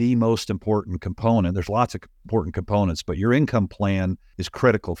not the most important component. There's lots of important components, but your income plan is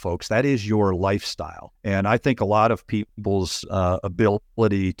critical, folks. That is your lifestyle. And I think a lot of people's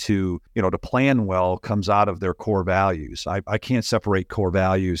ability to plan well comes out of their core values. I can't separate core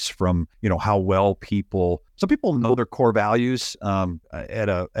values from, how well some people know their core values at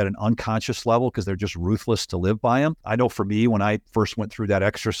an unconscious level because they're just ruthless to live by them. I know for me, when I first went through that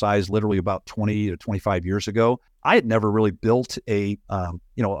exercise, literally about 20 to 25 years ago, I had never really built a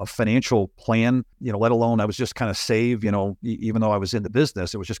financial plan, let alone I was just kind of save, even though I was in the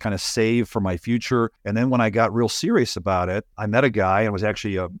business, it was just kind of save for my future. And then when I got real serious about it, I met a guy and was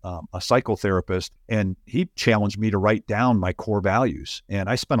actually a psychotherapist, and he challenged me to write down my core values. And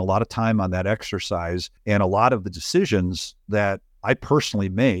I spent a lot of time on that exercise, and a lot of the decisions that I personally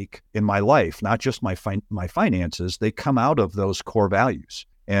make in my life, not just my finances, they come out of those core values.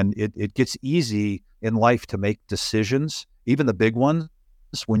 And it gets easy in life to make decisions, even the big ones,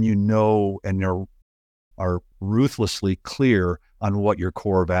 when you know and are ruthlessly clear on what your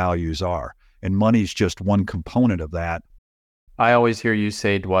core values are. And money's just one component of that. I always hear you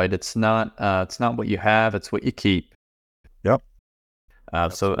say, Dwight, it's not what you have, it's what you keep. Yep.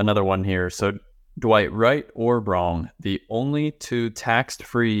 So another one here. So Dwight, right or wrong, the only two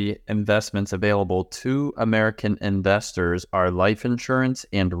tax-free investments available to American investors are life insurance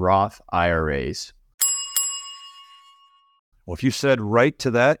and Roth IRAs. Well, if you said right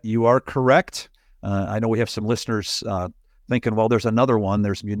to that, you are correct. I know we have some listeners thinking, well, there's another one.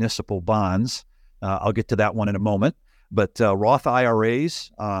 There's municipal bonds. I'll get to that one in a moment. But Roth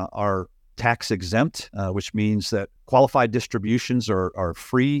IRAs are tax exempt, which means that qualified distributions are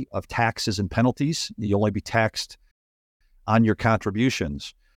free of taxes and penalties. You only be taxed on your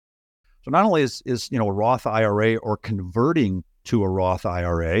contributions. So not only is a Roth IRA or converting to a Roth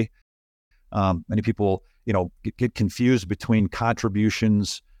IRA, many people get confused between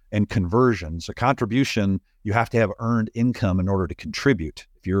contributions and conversions. A contribution, you have to have earned income in order to contribute.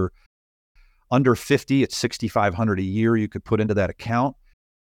 If you're under 50, it's $6,500 a year you could put into that account.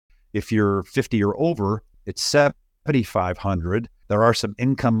 If you're 50 or over, it's $7,500. There are some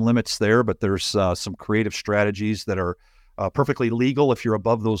income limits there, but there's some creative strategies that are perfectly legal if you're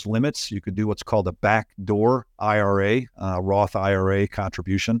above those limits. You could do what's called a backdoor IRA, Roth IRA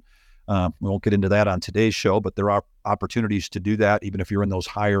contribution. We won't get into that on today's show, but there are opportunities to do that even if you're in those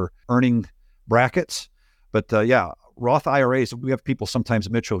higher earning brackets. But Roth IRAs, we have people sometimes,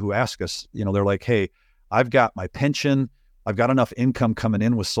 Mitchell, who ask us, they're like, hey, I've got my pension, I've got enough income coming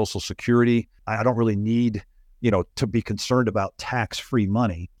in with Social Security. I don't really need, to be concerned about tax-free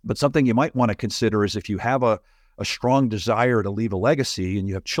money. But something you might want to consider is if you have a strong desire to leave a legacy and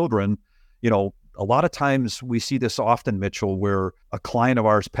you have children, a lot of times we see this often, Mitchell, where a client of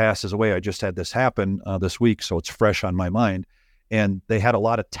ours passes away. I just had this happen this week, so it's fresh on my mind. And they had a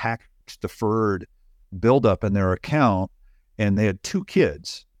lot of tax-deferred buildup in their account, and they had 2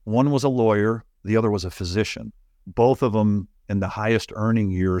 kids. One was a lawyer, the other was a physician, both of them in the highest earning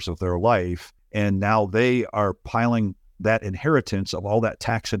years of their life. And now they are piling that inheritance of all that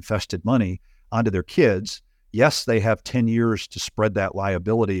tax-infested money onto their kids. Yes, they have 10 years to spread that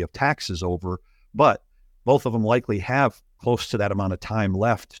liability of taxes over, but both of them likely have close to that amount of time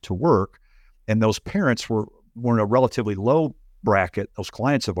left to work. And those parents were in a relatively low bracket, those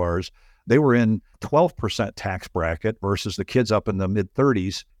clients of ours. They were in 12% tax bracket versus the kids up in the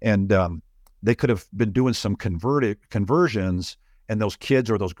mid-30s. And they could have been doing some conversions, and those kids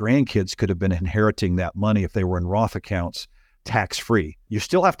or those grandkids could have been inheriting that money if they were in Roth accounts tax-free. You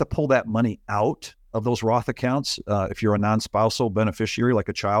still have to pull that money out of those Roth accounts. If you're a non-spousal beneficiary like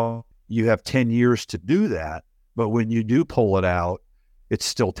a child, you have 10 years to do that. But when you do pull it out, it's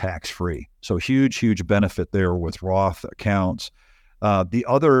still tax-free. So huge benefit there with Roth accounts. The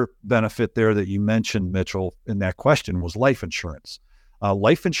other benefit there that you mentioned, Mitchell, in that question was life insurance.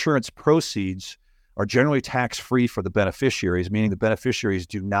 Life insurance proceeds are generally tax-free for the beneficiaries, meaning the beneficiaries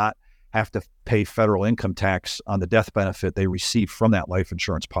do not have to pay federal income tax on the death benefit they receive from that life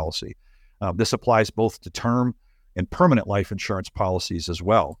insurance policy. This applies both to term and permanent life insurance policies as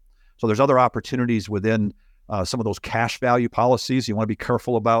well. So there's other opportunities within some of those cash value policies. You want to be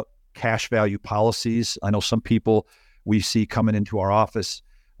careful about cash value policies. I know some people we see coming into our office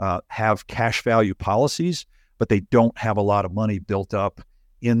have cash value policies, but they don't have a lot of money built up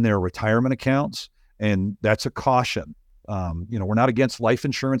in their retirement accounts. And that's a caution. We're not against life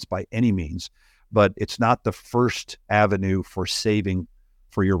insurance by any means, but it's not the first avenue for saving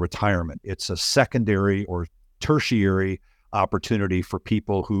for your retirement. It's a secondary or tertiary opportunity for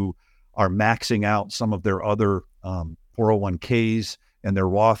people who are maxing out some of their other 401ks and their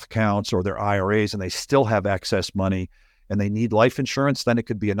Roth accounts or their IRAs, and they still have excess money and they need life insurance. Then it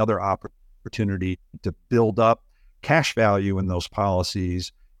could be another opportunity to build up cash value in those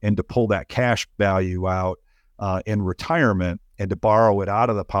policies and to pull that cash value out in retirement and to borrow it out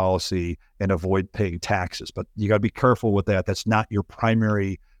of the policy and avoid paying taxes. But you got to be careful with that. That's not your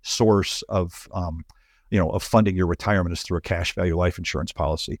primary source of funding your retirement is through a cash value life insurance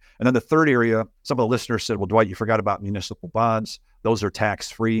policy. And then the third area, some of the listeners said, well, Dwight, you forgot about municipal bonds. Those are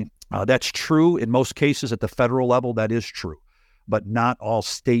tax-free. That's true in most cases at the federal level. That is true, but not all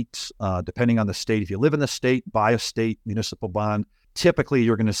states, depending on the state. If you live in the state, buy a state municipal bond. Typically,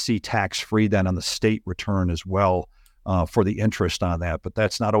 you're going to see tax-free then on the state return as well for the interest on that. But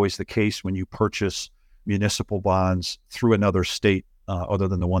that's not always the case when you purchase municipal bonds through another state other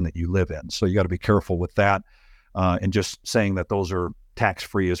than the one that you live in. So you got to be careful with that and just saying that those are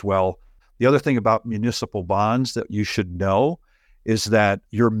tax-free as well. The other thing about municipal bonds that you should know is that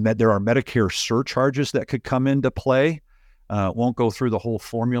there are Medicare surcharges that could come into play. Won't go through the whole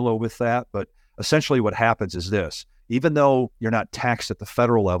formula with that, but essentially what happens is this. Even though you're not taxed at the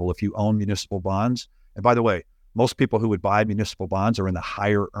federal level if you own municipal bonds, and by the way, most people who would buy municipal bonds are in the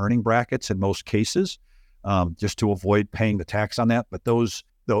higher earning brackets in most cases, just to avoid paying the tax on that. But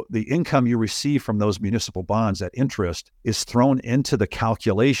the income you receive from those municipal bonds, that interest, is thrown into the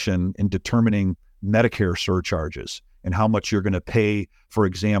calculation in determining Medicare surcharges and how much you're going to pay, for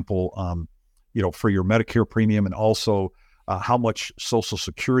example, for your Medicare premium, and also how much Social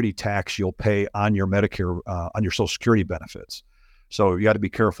Security tax you'll pay on your Medicare, on your Social Security benefits. So you got to be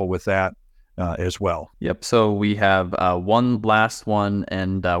careful with that as well. Yep. So we have one last one,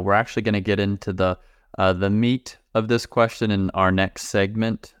 and we're actually going to get into the meat of this question in our next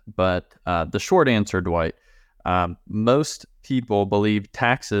segment. But the short answer, Dwight, most people believe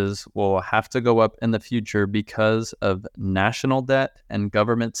taxes will have to go up in the future because of national debt and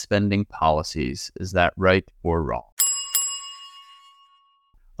government spending policies. Is that right or wrong?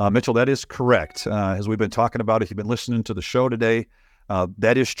 Mitchell, that is correct. As we've been talking about, if you've been listening to the show today,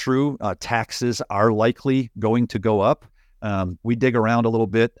 that is true. Taxes are likely going to go up. We dig around a little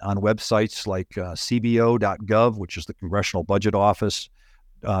bit on websites like cbo.gov, which is the Congressional Budget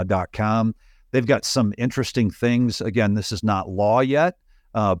Office.com. They've got some interesting things. Again, this is not law yet,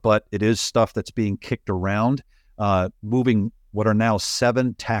 but it is stuff that's being kicked around, moving what are now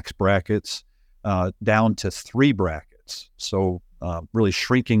 7 tax brackets down to 3 brackets. So really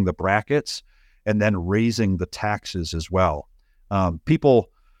shrinking the brackets and then raising the taxes as well. People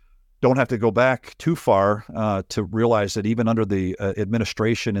don't have to go back too far to realize that even under the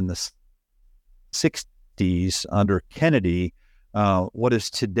administration in the 60s under Kennedy, what is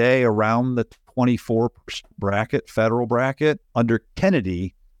today around the 24% bracket, federal bracket, under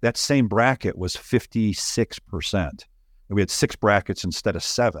Kennedy, that same bracket was 56%. And we had 6 brackets instead of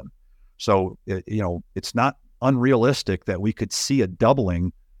 7. So, it's not unrealistic that we could see a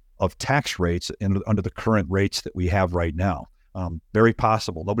doubling of tax rates under the current rates that we have right now. Very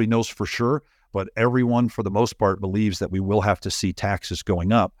possible. Nobody knows for sure, but everyone, for the most part, believes that we will have to see taxes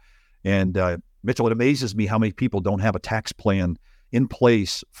going up. And Mitchell, it amazes me how many people don't have a tax plan in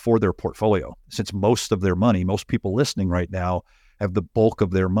place for their portfolio, since most of their money, most people listening right now, have the bulk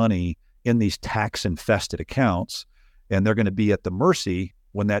of their money in these tax-infested accounts, and they're going to be at the mercy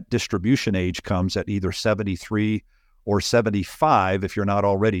when that distribution age comes at either 73 or 75, if you're not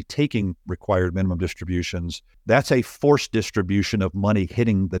already taking required minimum distributions. That's a forced distribution of money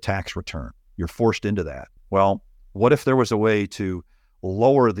hitting the tax return. You're forced into that. Well, what if there was a way to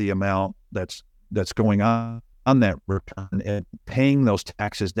lower the amount that's going on that return and paying those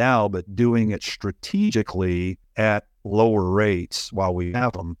taxes now, but doing it strategically at lower rates while we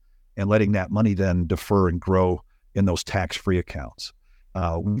have them, and letting that money then defer and grow in those tax-free accounts?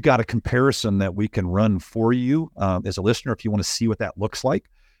 We've got a comparison that we can run for you as a listener if you want to see what that looks like,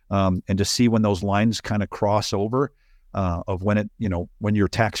 and to see when those lines kind of cross over of when when your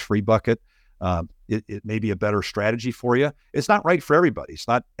tax-free bucket, it may be a better strategy for you. It's not right for everybody. It's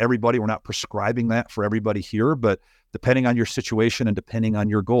not everybody. We're not prescribing that for everybody here, but depending on your situation and depending on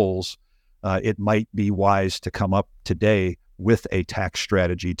your goals, it might be wise to come up today with a tax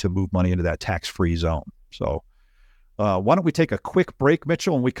strategy to move money into that tax-free zone. So why don't we take a quick break,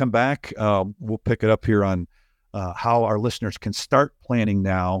 Mitchell? When we come back, we'll pick it up here on how our listeners can start planning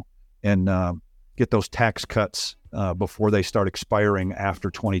now and get those tax cuts before they start expiring after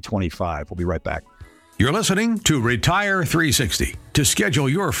 2025. We'll be right back. You're listening to Retire 360. To schedule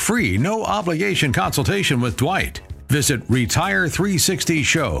your free, no-obligation consultation with Dwight, visit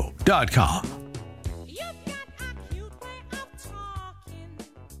retire360show.com.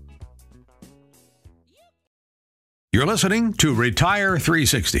 You're listening to Retire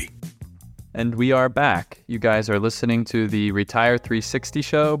 360. And we are back. You guys are listening to the Retire 360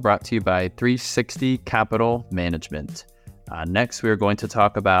 show, brought to you by 360 Capital Management. Next, we are going to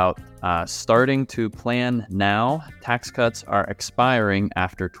talk about starting to plan now. Tax cuts are expiring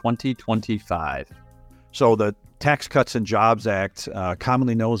after 2025. So the Tax Cuts and Jobs Act,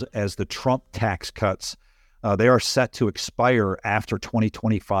 commonly known as the Trump tax cuts, they are set to expire after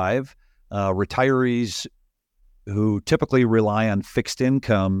 2025. Retirees who typically rely on fixed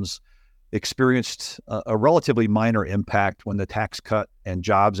incomes experienced a relatively minor impact when the Tax Cut and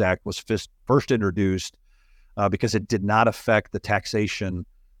Jobs Act was first introduced, because it did not affect the taxation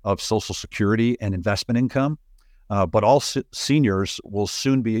of Social Security and investment income. But all seniors will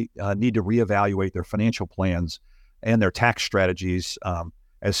soon need to reevaluate their financial plans and their tax strategies,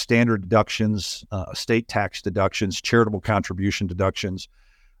 as standard deductions, estate tax deductions, charitable contribution deductions,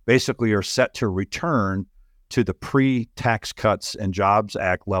 basically are set to return to the pre-Tax Cuts and Jobs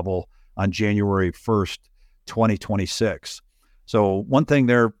Act level on January 1st, 2026. So one thing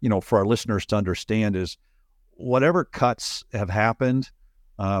there, for our listeners to understand is whatever cuts have happened,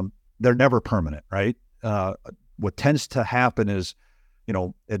 they're never permanent, right? What tends to happen is,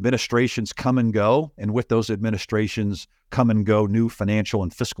 administrations come and go, and with those administrations come and go new financial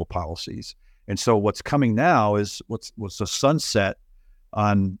and fiscal policies. And so what's coming now is what's a sunset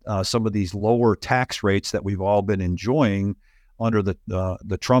on some of these lower tax rates that we've all been enjoying under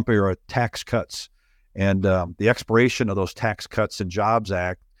the Trump era tax cuts. And the expiration of those Tax Cuts and Jobs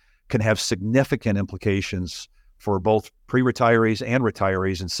Act can have significant implications for both pre-retirees and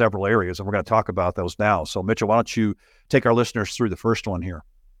retirees in several areas. And we're going to talk about those now. So Mitchell, why don't you take our listeners through the first one here?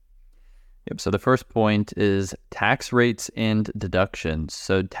 Yep. So the first point is tax rates and deductions.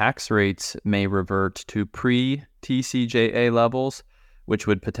 So tax rates may revert to pre-TCJA levels, which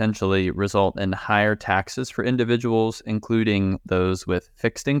would potentially result in higher taxes for individuals, including those with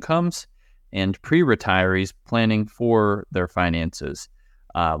fixed incomes and pre-retirees planning for their finances.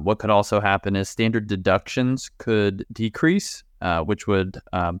 What could also happen is standard deductions could decrease, which would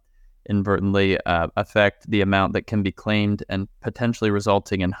inadvertently affect the amount that can be claimed and potentially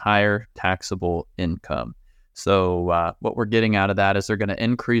resulting in higher taxable income. So what we're getting out of that is they're going to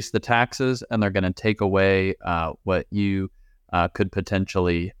increase the taxes and they're going to take away what you could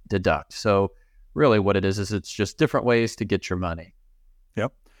potentially deduct. So really what it is it's just different ways to get your money.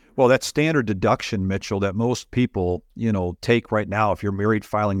 Yep. Well, that standard deduction, Mitchell, that most people, take right now, if you're married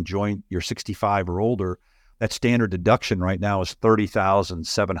filing joint, you're 65 or older, that standard deduction right now is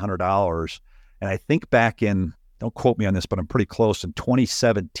 $30,700. And I think back in, don't quote me on this, but I'm pretty close, in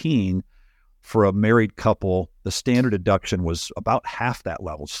 2017, for a married couple, the standard deduction was about half that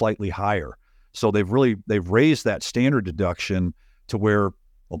level, slightly higher. So they've raised that standard deduction to where,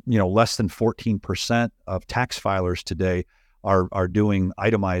 less than 14% of tax filers today are doing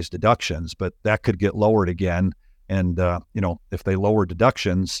itemized deductions, but that could get lowered again. And, if they lower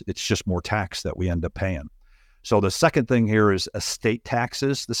deductions, it's just more tax that we end up paying. So the second thing here is estate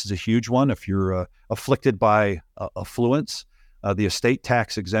taxes. This is a huge one. If you're afflicted by affluence, the estate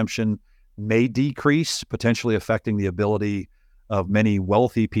tax exemption may decrease, potentially affecting the ability of many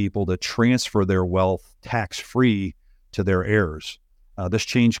wealthy people to transfer their wealth tax-free to their heirs. This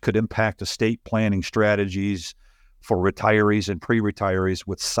change could impact estate planning strategies for retirees and pre-retirees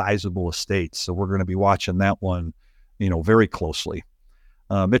with sizable estates. So we're going to be watching that one, very closely.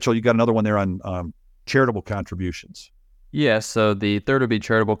 Mitchell, you got another one there on charitable contributions. Yeah, so the third would be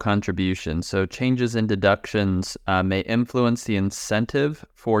charitable contributions. So changes in deductions may influence the incentive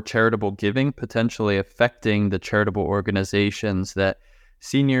for charitable giving, potentially affecting the charitable organizations that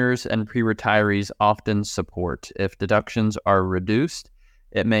seniors and pre-retirees often support. If deductions are reduced,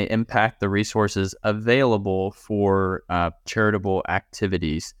 it may impact the resources available for charitable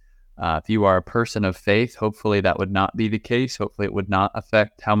activities. If you are a person of faith, hopefully that would not be the case. Hopefully it would not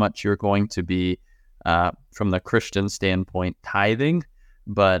affect how much you're going to be from the Christian standpoint, tithing.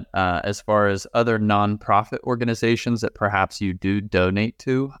 But as far as other nonprofit organizations that perhaps you do donate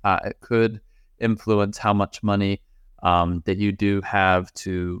to, it could influence how much money that you do have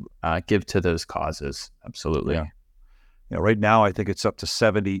to give to those causes. Absolutely. Yeah. Right now, I think it's up to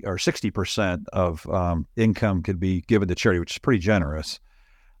 70 or 60% of income could be given to charity, which is pretty generous.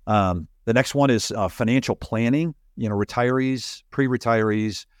 The next one is financial planning. Retirees,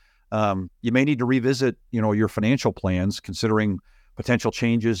 pre-retirees, you may need to revisit, your financial plans, considering potential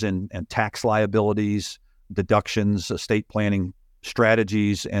changes in tax liabilities, deductions, estate planning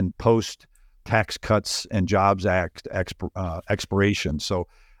strategies, and post-tax cuts and Jobs Act expiration. So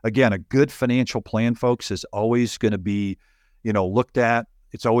again, a good financial plan, folks, is always going to be, looked at.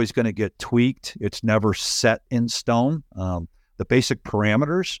 It's always going to get tweaked. It's never set in stone. The basic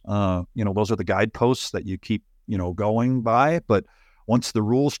parameters, those are the guideposts that you keep, going by. But once the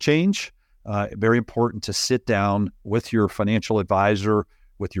rules change, very important to sit down with your financial advisor,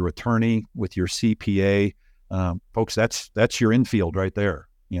 with your attorney, with your CPA. Folks, that's your infield right there.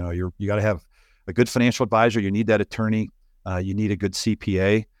 You got to have a good financial advisor. You need that attorney. You need a good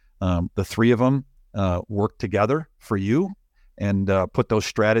CPA. The three of them work together for you and put those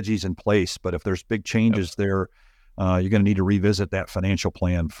strategies in place. But if there's big changes there, you're going to need to revisit that financial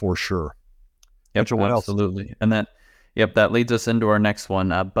plan for sure. Yep, Mitchell, what absolutely. else? And that leads us into our next one,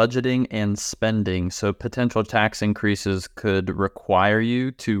 budgeting and spending. So potential tax increases could require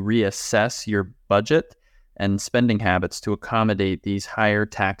you to reassess your budget and spending habits to accommodate these higher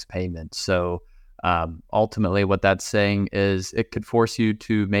tax payments. So ultimately what that's saying is it could force you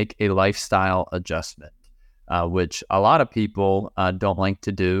to make a lifestyle adjustment, which a lot of people don't like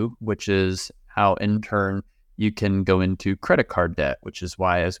to do, which is how in turn you can go into credit card debt, which is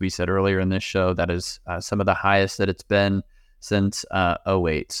why, as we said earlier in this show, that is some of the highest that it's been since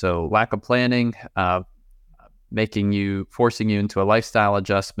 2008. So lack of planning, forcing you into a lifestyle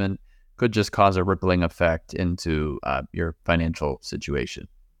adjustment could just cause a rippling effect into your financial situation.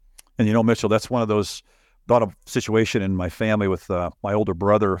 And Mitchell, that's one of those, thought of situation in my family with my older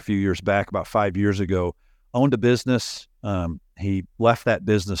brother a few years back, about 5 years ago, owned a business. He left that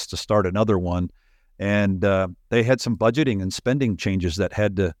business to start another one. And they had some budgeting and spending changes that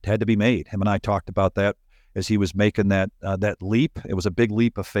had to be made. Him and I talked about that as he was making that leap. It was a big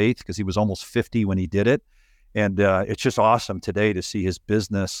leap of faith because he was almost 50 when he did it. And it's just awesome today to see his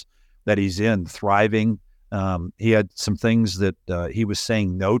business that he's in thriving. He had some things that he was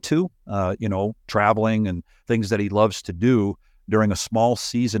saying no to, traveling and things that he loves to do during a small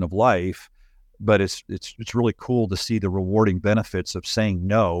season of life. But it's really cool to see the rewarding benefits of saying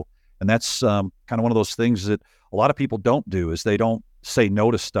no. And that's kind of one of those things that a lot of people don't do, is they don't say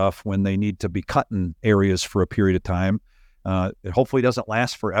no to stuff when they need to be cutting areas for a period of time. It hopefully doesn't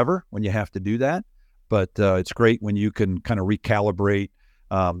last forever when you have to do that, but it's great when you can kind of recalibrate,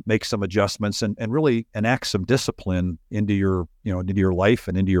 make some adjustments, and really enact some discipline into your life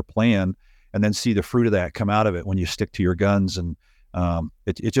and into your plan. and then see the fruit of that come out of it when you stick to your guns. And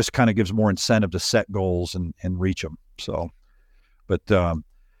it just kind of gives more incentive to set goals and reach them. So, but the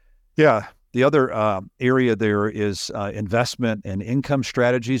other area there is investment and income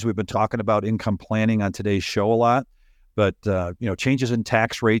strategies. We've been talking about income planning on today's show a lot, but changes in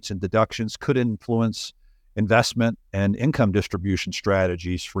tax rates and deductions could influence investment and income distribution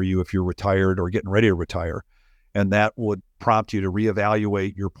strategies for you if you're retired or getting ready to retire. And that would prompt you to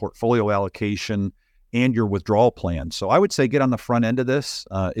reevaluate your portfolio allocation and your withdrawal plan. So I would say get on the front end of this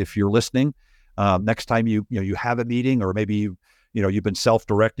if you're listening. Next time you have a meeting, or maybe you've been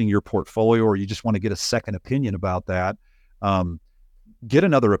self-directing your portfolio, or you just want to get a second opinion about that, get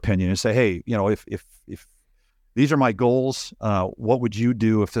another opinion and say, hey, if these are my goals, what would you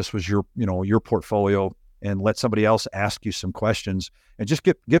do if this was your portfolio? And let somebody else ask you some questions, and just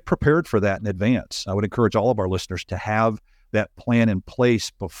get prepared for that in advance. I would encourage all of our listeners to have that plan in place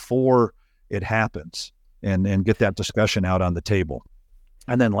before it happens, and get that discussion out on the table.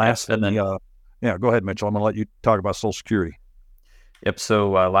 And then lastly, go ahead, Mitchell. I'm going to let you talk about Social Security. Yep. So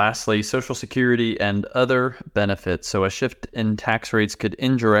lastly, Social Security and other benefits. So a shift in tax rates could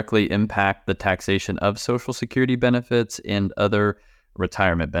indirectly impact the taxation of Social Security benefits and other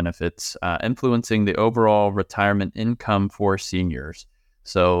retirement benefits, influencing the overall retirement income for seniors.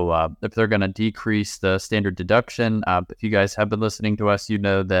 So if they're going to decrease the standard deduction, if you guys have been listening to us, you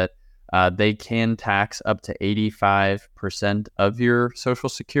know that they can tax up to 85% of your Social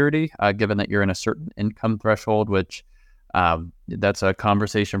Security, given that you're in a certain income threshold, which that's a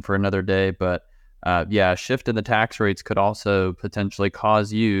conversation for another day. But a shift in the tax rates could also potentially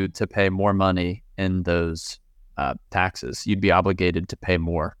cause you to pay more money in those taxes. You'd be obligated to pay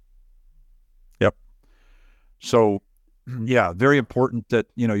more. Yep. So, very important that,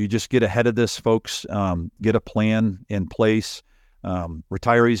 you just get ahead of this, folks. Get a plan in place.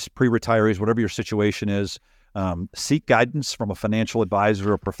 Retirees, pre-retirees, whatever your situation is, seek guidance from a financial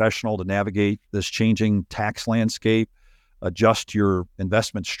advisor or professional to navigate this changing tax landscape, adjust your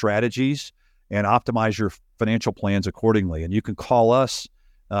investment strategies, and optimize your financial plans accordingly. And you can call us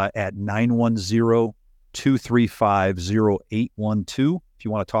at 910-235-0812 if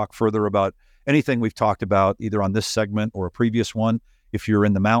you want to talk further about anything we've talked about, either on this segment or a previous one. If you're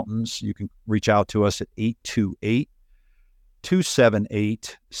in the mountains, you can reach out to us at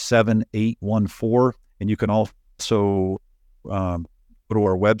 828-278-7814. And you can also go to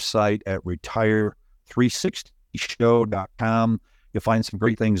our website at retire360show.com. You'll find some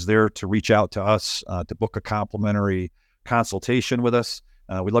great things there to reach out to us, to book a complimentary consultation with us.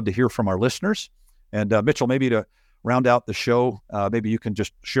 We'd love to hear from our listeners. And Mitchell, maybe to round out the show, maybe you can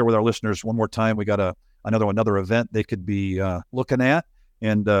just share with our listeners one more time. We got another event they could be looking at.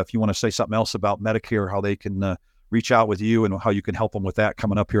 And if you want to say something else about Medicare, how they can reach out with you and how you can help them with that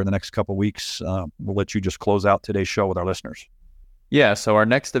coming up here in the next couple of weeks, we'll let you just close out today's show with our listeners. Yeah, so our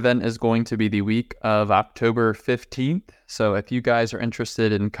next event is going to be the week of October 15th. So if you guys are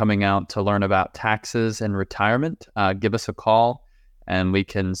interested in coming out to learn about taxes and retirement, give us a call and we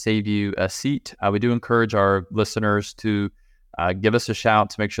can save you a seat. We do encourage our listeners to give us a shout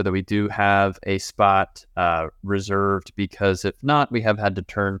to make sure that we do have a spot reserved, because if not, we have had to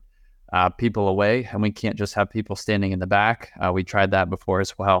turn people away, and we can't just have people standing in the back. We tried that before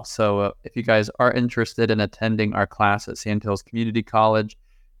as well. So if you guys are interested in attending our class at Sand Hills Community College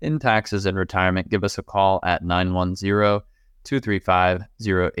in taxes and retirement, give us a call at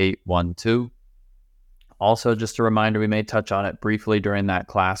 910-235-0812. Also, just a reminder, we may touch on it briefly during that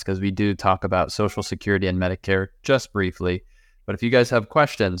class because we do talk about Social Security and Medicare just briefly. But if you guys have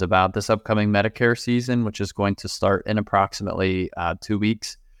questions about this upcoming Medicare season, which is going to start in approximately 2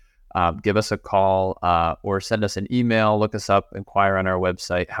 weeks, give us a call or send us an email, look us up, inquire on our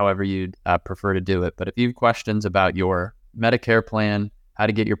website, however you'd prefer to do it. But if you have questions about your Medicare plan, how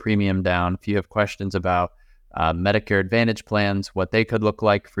to get your premium down, if you have questions about Medicare Advantage plans, what they could look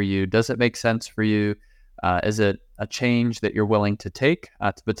like for you, does it make sense for you? Is it a change that you're willing to take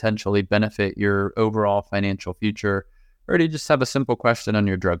to potentially benefit your overall financial future? Or do you just have a simple question on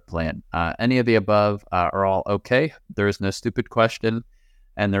your drug plan? Any of the above are all okay. There is no stupid question,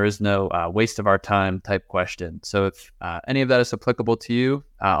 and there is no waste of our time type question. So if any of that is applicable to you,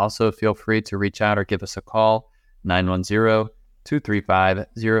 also feel free to reach out or give us a call,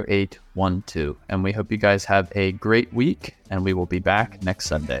 910-235-0812. And we hope you guys have a great week, and we will be back next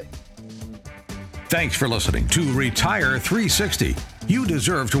Sunday. Thanks for listening to Retire 360. You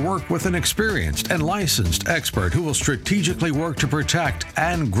deserve to work with an experienced and licensed expert who will strategically work to protect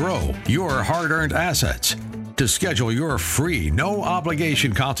and grow your hard-earned assets. To schedule your free, no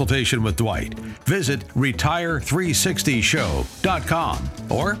obligation consultation with Dwight, visit retire360show.com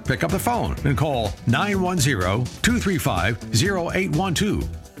or pick up the phone and call 910-235-0812.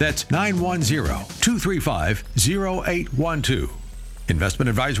 That's 910-235-0812. Investment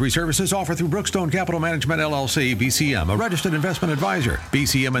advisory services offered through Brookstone Capital Management, LLC, BCM, a registered investment advisor.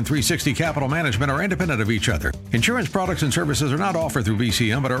 BCM and 360 Capital Management are independent of each other. Insurance products and services are not offered through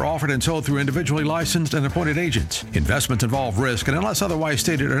BCM, but are offered and sold through individually licensed and appointed agents. Investments involve risk and, unless otherwise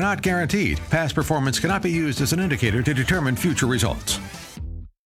stated, are not guaranteed. Past performance cannot be used as an indicator to determine future results.